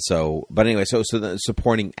 So, but anyway, so the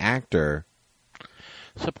supporting actor.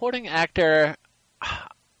 Supporting actor,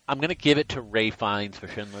 I'm going to give it to Ray Fiennes for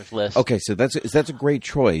Schindler's List. Okay, so that's a great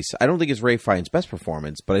choice. I don't think it's Ray Fiennes' best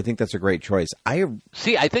performance, but I think that's a great choice. I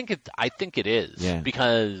think it is, Yeah.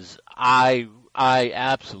 because I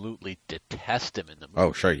absolutely detest him in the movie.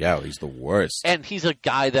 Oh, sure, yeah, he's the worst. And he's a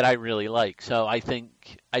guy that I really like, so I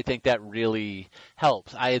think that really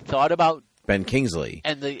helps. I had thought about Ben Kingsley.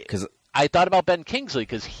 I thought about Ben Kingsley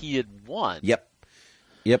because he had won. Yep.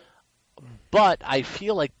 But I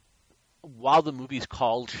feel like while the movie's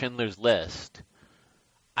called Schindler's List,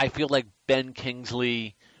 I feel like Ben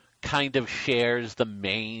Kingsley kind of shares the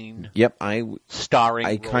main starring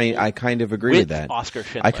role I kind of agree with that. Oscar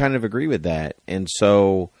Schindler. I kind of agree with that. And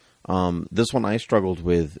so this one I struggled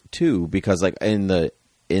with too, because like in the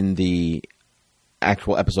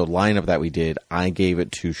actual episode lineup that we did, I gave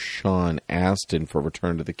it to Sean Astin for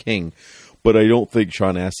Return to the King, but I don't think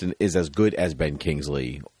Sean Astin is as good as Ben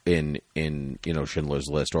Kingsley in Schindler's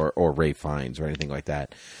List or Ray Fiennes or anything like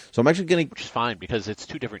that. So I'm actually going to, which is fine because it's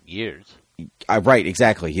 2 different years. Right,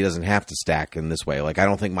 exactly. He doesn't have to stack in this way. Like, I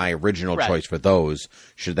don't think my original choice for those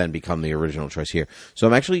should then become the original choice here. So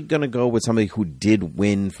I'm actually going to go with somebody who did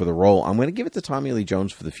win for the role. I'm going to give it to Tommy Lee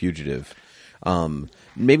Jones for The Fugitive.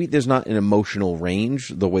 Maybe there's not an emotional range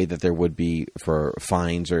the way that there would be for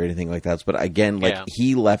Fiennes or anything like that. But again,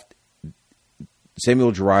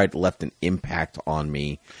 Samuel Gerard left an impact on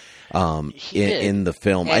me in the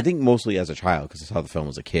film. I think mostly as a child, because I saw the film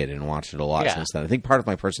as a kid and watched it a lot since then. I think part of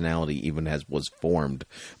my personality even was formed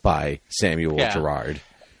by Samuel Gerard.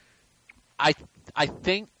 I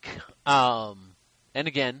think, and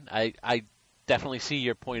again, I definitely see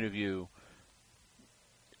your point of view.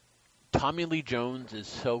 Tommy Lee Jones is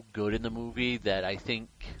so good in the movie that I think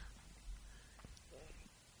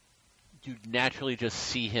you naturally just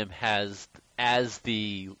see him as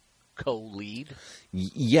the co-lead.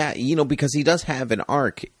 Yeah, because he does have an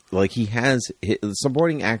arc. Like, he has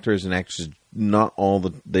supporting actors and actresses.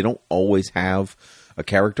 They don't always have a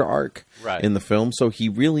character arc in the film. So he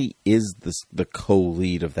really is the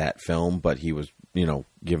co-lead of that film. But he was,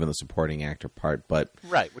 given the supporting actor part. But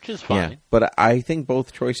which is fine. Yeah, but I think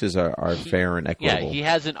both choices are fair and equitable. Yeah, he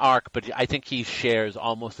has an arc, but I think he shares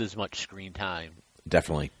almost as much screen time.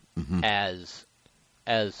 Definitely. As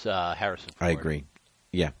Harrison Ford. I agree.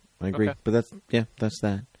 Yeah, I agree. Okay. But that's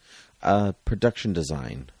that. Production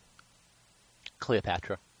design.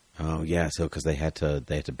 Cleopatra. Oh yeah, so because they had to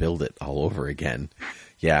build it all over again.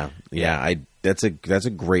 Yeah. That's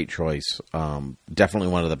a great choice. Definitely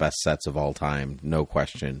one of the best sets of all time, no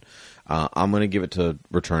question. I'm going to give it to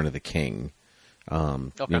Return of the King.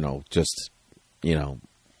 20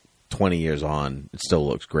 years on, it still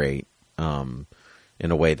looks great. In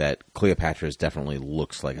a way that Cleopatra's definitely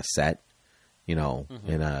looks like a set,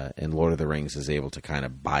 and Lord of the Rings is able to kind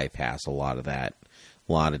of bypass a lot of that,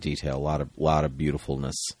 a lot of detail, a lot of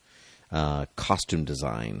beautifulness. Costume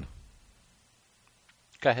design.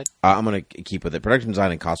 Go ahead. I'm going to keep with it. Production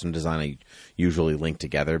design and costume design I usually link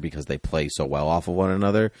together because they play so well off of one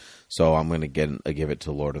another. So I'm going to give it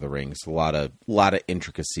to Lord of the Rings. A lot of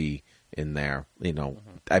intricacy in there.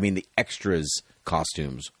 I mean, the extras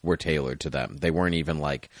costumes were tailored to them. They weren't even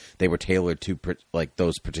they were tailored to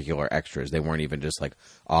those particular extras. They weren't even just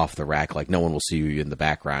off the rack. Like, no one will see you in the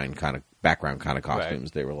background kind of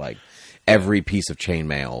costumes. Right. They were every piece of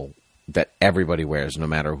chainmail that everybody wears, no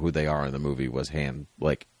matter who they are in the movie, was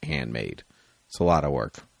handmade. It's a lot of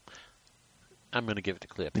work. I'm going to give it to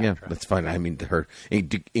Cleopatra. Yeah, that's fine. I mean, her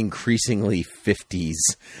increasingly 50s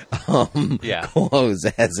clothes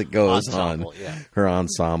as it goes ensemble, on. Yeah. Her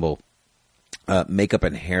ensemble. Makeup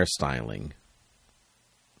and hairstyling.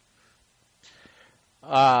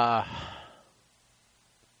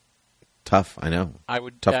 Tough, I know.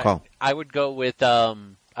 Tough call. I would go with.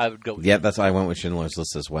 That's why I went with Schindler's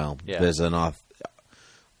List as well. Yeah. There's an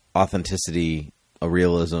authenticity, a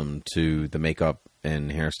realism to the makeup and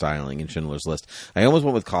hairstyling in Schindler's List. I almost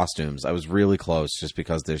went with costumes. I was really close, just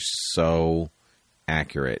because they're so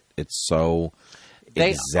accurate. It's so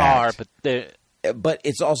they exact. are, but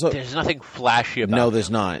it's also there's nothing flashy about. No, there's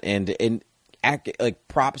not, and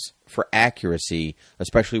props for accuracy,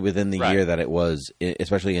 especially within the year that it was,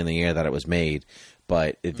 especially in the year that it was made.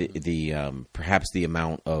 But the perhaps the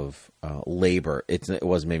amount of labor, it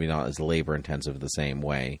was maybe not as labor intensive the same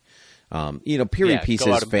way. Period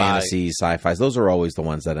pieces, fantasy, sci-fi, those are always the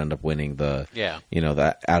ones that end up winning the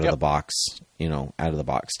that out of the box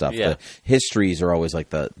stuff. Yeah. The histories are always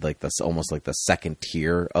almost like the second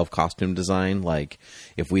tier of costume design. Like,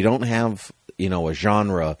 if we don't have a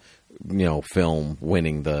genre film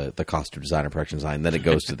winning the costume design or production design, then it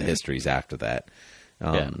goes to the histories after that.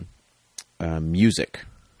 Music.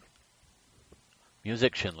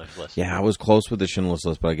 Music, Schindler's List. Yeah, I was close with the Schindler's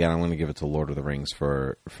List, but again, I'm going to give it to Lord of the Rings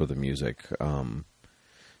for the music.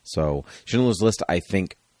 So Schindler's List, I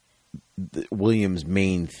think Williams'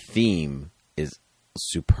 main theme is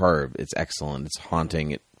superb. It's excellent. It's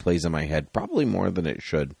haunting. It plays in my head probably more than it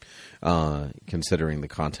should, considering the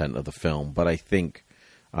content of the film. But I think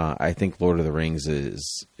Lord of the Rings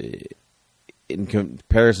is, in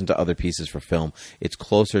comparison to other pieces for film, it's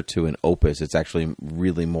closer to an opus. It's actually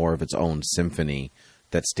really more of its own symphony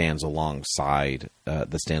that stands alongside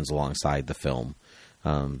the film.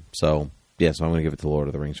 So I'm going to give it to Lord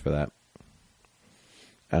of the Rings for that.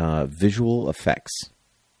 Visual effects.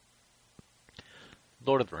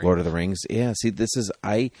 Lord of the Rings. Lord of the Rings. Yeah, see, this is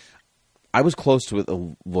I was close to it.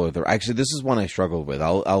 Lord of the Actually, this is one I struggled with.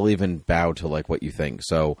 I'll even bow to like what you think.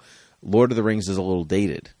 So, Lord of the Rings is a little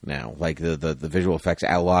dated now. Like the visual effects,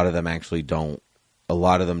 a lot of them actually don't. A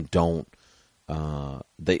lot of them don't.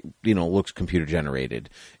 They looks computer generated.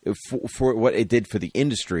 For what it did for the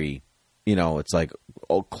industry, it's like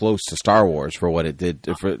close to Star Wars for what it did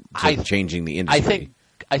for changing the industry.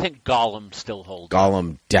 I think Gollum still holds.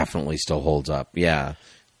 Gollum definitely still holds up. Yeah,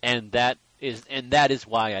 and that is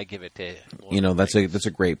why I give it to. That's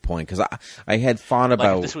a great point, because I had thought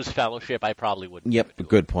about, if this was Fellowship, I probably wouldn't. Yep,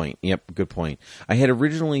 good point. I had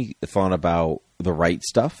originally thought about The Right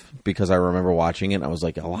Stuff because I remember watching it. And I was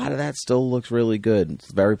like, a lot of that still looks really good.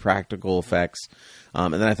 It's very practical effects.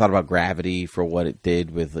 And then I thought about Gravity for what it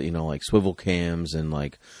did with like swivel cams and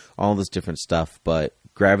like all this different stuff. But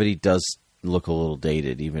Gravity does look a little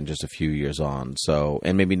dated, even just a few years on. So,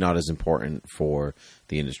 and maybe not as important for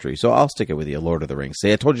the industry. So I'll stick it with you, Lord of the Rings.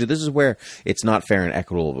 See, I told you this is where it's not fair and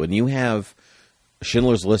equitable. When you have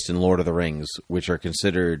Schindler's List and Lord of the Rings, which are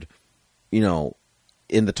considered,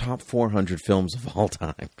 in the top 400 films of all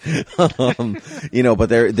time, but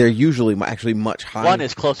they're usually actually much higher. One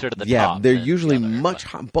is closer to the top. Yeah, they're usually much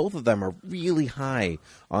high. Both of them are really high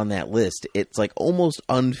on that list. It's like almost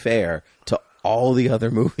unfair to all the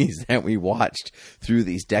other movies that we watched through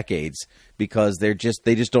these decades, because they just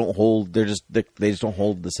don't hold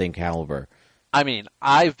the same caliber. I mean,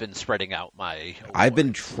 I've been spreading out my awards. I've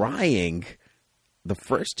been trying. The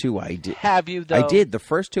first two I did. Have you, though? I did. The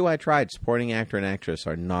first two I tried, supporting actor and actress,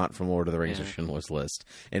 are not from Lord of the Rings or Schindler's List.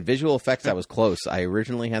 And visual effects, I was close. I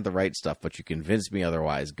originally had The Right Stuff, but you convinced me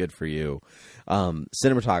otherwise. Good for you.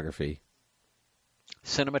 Cinematography,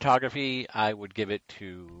 I would give it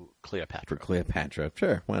to Cleopatra. For Cleopatra.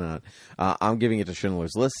 Sure, why not? I'm giving it to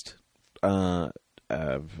Schindler's List. I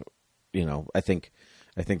think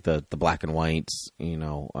the black and whites,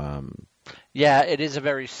 Yeah, it is a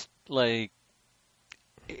very,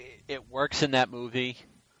 it works in that movie,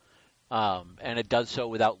 and it does so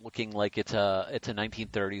without looking like it's a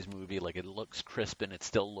 1930s movie. Like, it looks crisp and it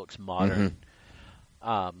still looks modern.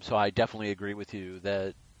 Mm-hmm. So I definitely agree with you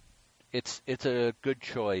that it's a good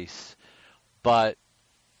choice, but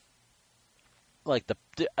like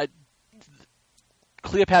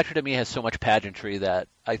Cleopatra to me has so much pageantry that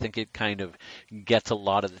I think it kind of gets a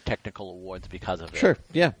lot of the technical awards because of it. Sure,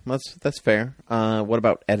 yeah, that's fair. What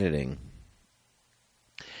about editing?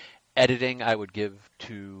 Editing, I would give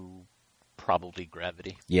to probably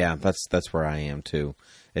Gravity. Yeah, that's where I am too.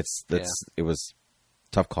 It was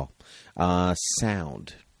tough call.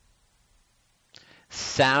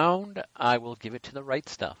 Sound, I will give it to The Right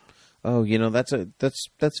Stuff. Oh, that's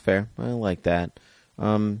fair. I like that.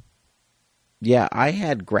 Yeah, I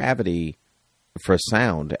had Gravity for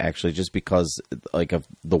sound, actually, just because like of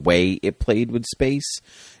the way it played with space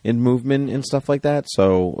and movement and stuff like that.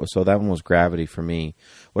 So that one was Gravity for me.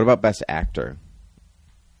 What about Best Actor?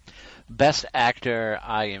 Best Actor,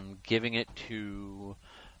 I am giving it to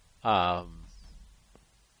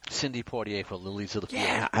Sidney Poitier for Lilies of the Field.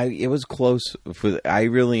 Yeah, it was close. I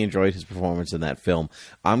really enjoyed his performance in that film.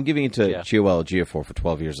 I'm giving it to Chiwetel Ejiofor for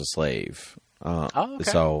 12 Years a Slave. Okay.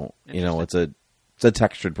 So, it's a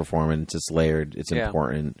textured performance. It's layered. It's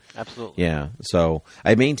important. Absolutely. Yeah. So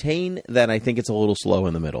I maintain that I think it's a little slow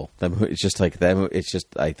in the middle. It's just like that. It's just,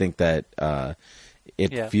 I think that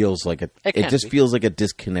it feels like feels like a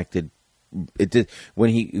disconnected. It did when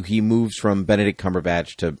he moves from Benedict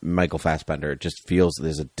Cumberbatch to Michael Fassbender. It just feels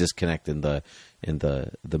there's a disconnect in the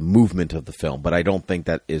movement of the film. But I don't think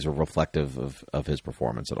that is reflective of his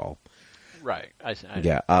performance at all. Right.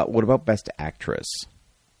 Yeah. What about Best Actress?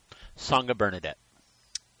 Songa Bernadette.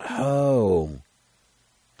 Oh.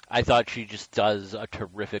 I thought she just does a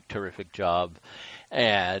terrific job.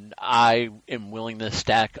 And I am willing to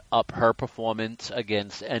stack up her performance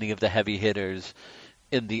against any of the heavy hitters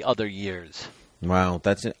in the other years. Wow,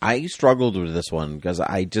 I struggled with this one because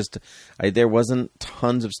there wasn't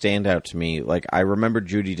tons of standout to me. Like, I remember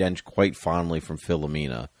Judi Dench quite fondly from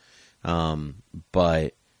Philomena,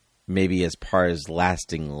 but maybe as far as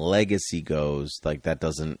lasting legacy goes, like, that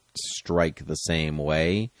doesn't strike the same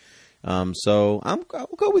way. So I'll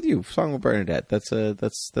go with you, Song of Bernadette. That's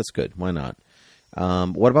good. Why not?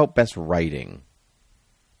 What about best writing?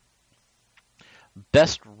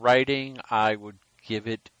 Best writing, I would give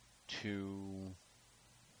it to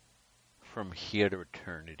From Here to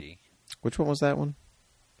Eternity. Which one was that one?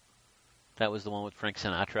 That was the one with Frank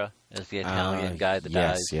Sinatra as the Italian guy that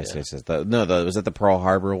dies. Yes. Was that the Pearl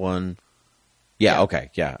Harbor one? Yeah, okay,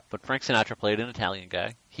 yeah. But Frank Sinatra played an Italian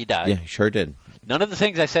guy. He died. Yeah, he sure did. None of the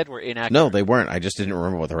things I said were inaccurate. No, they weren't. I just didn't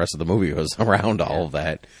remember what the rest of the movie was around all of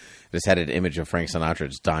that. I just had an image of Frank Sinatra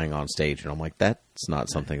just dying on stage, and I'm like, that's not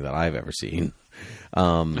something that I've ever seen.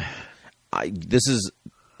 This is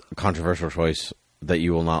a controversial choice that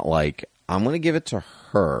you will not like. I'm going to give it to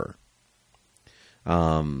Her.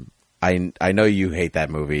 I know you hate that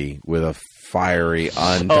movie with a fiery,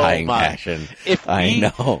 undying passion.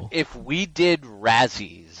 If we did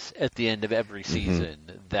Razzies at the end of every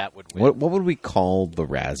season, that would win. What would we call the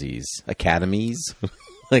Razzies? Academies?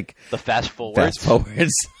 Like the Fast Forwards? Fast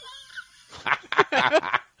Forwards.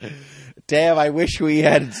 Damn, I wish we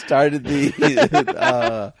had started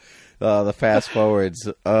the Fast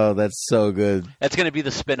Forwards. Oh, that's so good. That's going to be the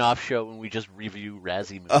spin-off show when we just review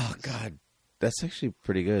Razzie movies. Oh, God. That's actually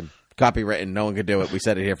pretty good. Copywritten. No one could do it. We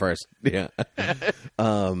said it here first. Yeah.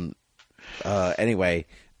 Anyway.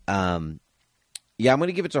 Yeah, I'm going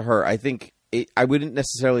to give it to Her. I think I wouldn't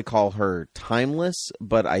necessarily call her timeless,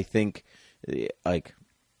 but I think like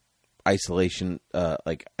isolationism,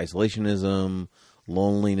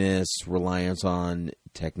 loneliness, reliance on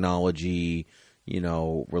technology,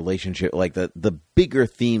 relationship, like the bigger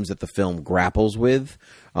themes that the film grapples with,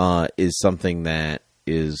 is something that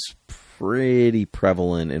is pretty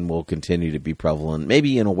prevalent and will continue to be prevalent,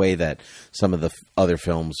 maybe in a way that some of the other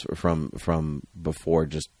films from before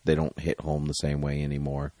just they don't hit home the same way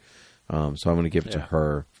anymore. So I'm going to give it to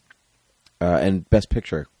Her. And Best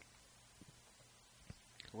Picture.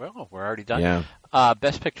 Well, we're already done. Yeah.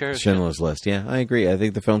 Best Picture. Schindler's List. Yeah, I agree. I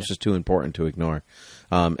think the film's just too important to ignore.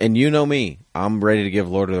 And you know me. I'm ready to give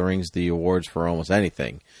Lord of the Rings the awards for almost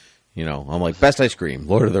anything. I'm like, best ice cream,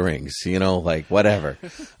 Lord of the Rings, like whatever.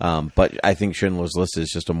 But I think Schindler's List is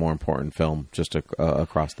just a more important film just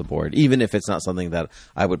across the board. Even if it's not something that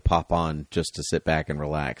I would pop on just to sit back and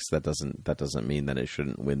relax, that doesn't mean that it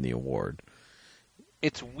shouldn't win the award.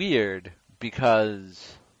 It's weird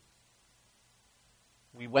because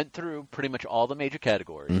we went through pretty much all the major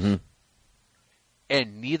categories,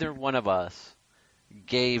 and neither one of us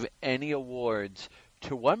gave any awards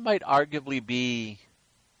to what might arguably be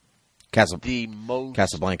the most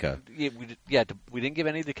Casablanca. We didn't give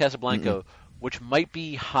any to Casablanca, which might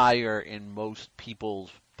be higher in most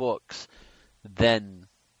people's books than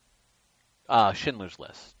Schindler's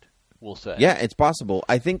List. We'll say. Yeah, it's possible.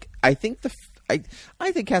 I think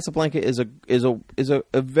Casablanca is a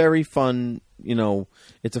very fun.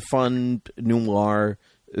 It's a fun noir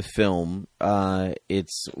film. But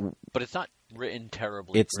it's not written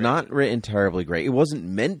terribly. It's great. Not written terribly great. It wasn't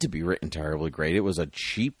meant to be written terribly great. It was a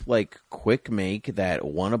cheap, quick make that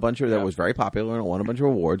won that was very popular and won a bunch of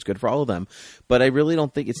awards. Good for all of them. But I really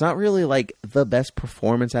don't think it's not really the best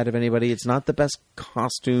performance out of anybody. It's not the best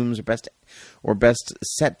costumes or best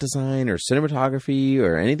set design or cinematography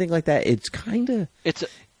or anything like that. It's kind of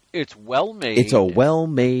it's well made. It's a well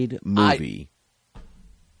made movie.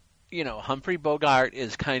 Humphrey Bogart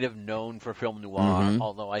is kind of known for film noir,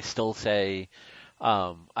 although I still say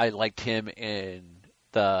I liked him in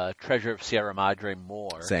The Treasure of Sierra Madre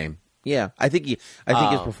more. Same. Yeah, I think his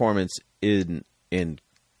performance in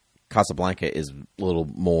Casablanca is a little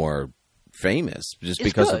more famous just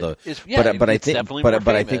because good. of the. But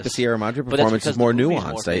I think the Sierra Madre performance is more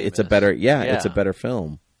nuanced. It's a better. It's a better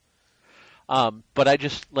film. But I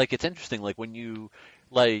just it's interesting. When you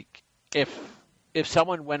if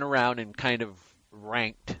someone went around and kind of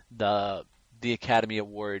ranked the Academy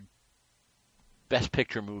Award Best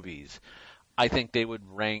Picture movies, I think they would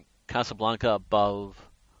rank Casablanca above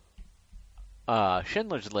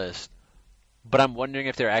Schindler's List. But I'm wondering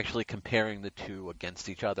if they're actually comparing the two against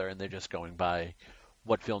each other and they're just going by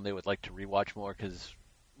what film they would like to rewatch more. Because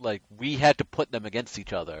we had to put them against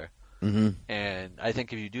each other, and I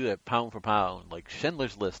think if you do that pound for pound,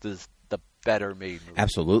 Schindler's List is the better made movie.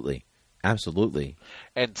 Absolutely.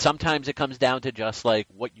 And sometimes it comes down to just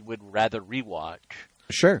what you would rather rewatch.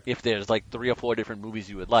 Sure. If there's 3 or 4 different movies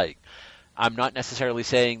you would like. I'm not necessarily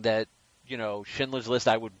saying that, Schindler's List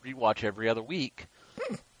I would rewatch every other week.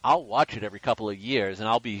 I'll watch it every couple of years, and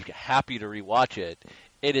I'll be happy to rewatch it.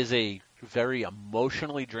 It is a very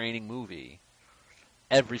emotionally draining movie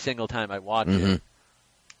every single time I watch it,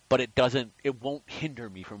 but it won't hinder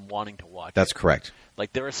me from wanting to watch That's it. correct.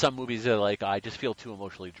 Like, there are some movies that I just feel too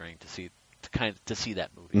emotionally drained to see that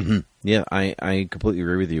movie. Yeah, I completely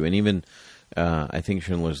agree with you. And even I think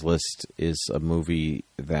Schindler's List is a movie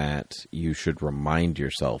that you should remind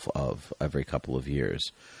yourself of every couple of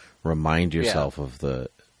years. Remind yourself of the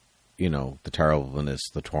terribleness,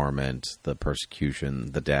 the torment, the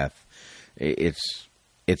persecution, the death. It's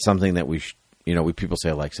something that people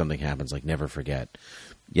say, like, something happens, like, never forget.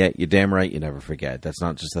 Yeah, you're damn right you never forget. That's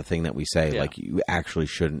not just a thing that we say. Like, you actually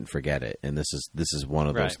shouldn't forget it. And this is one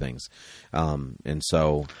of those things. And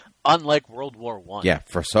so, unlike World War I. Yeah,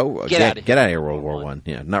 get out of here, World War I.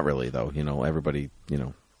 Yeah, not really though. Everybody,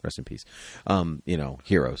 rest in peace.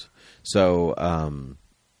 Heroes. So,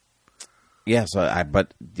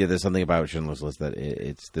 there's something about Schindler's List that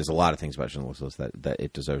there's a lot of things about Schindler's List that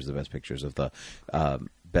it deserves the best pictures of the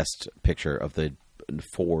best picture of the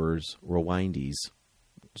Fours Rwindies.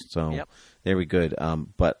 So there we good.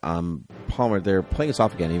 But Palmer, they're playing us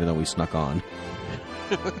off again, even though we snuck on.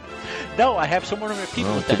 No, I have someone on repeat.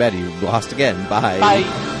 Too bad you lost again. Bye.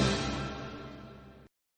 Bye.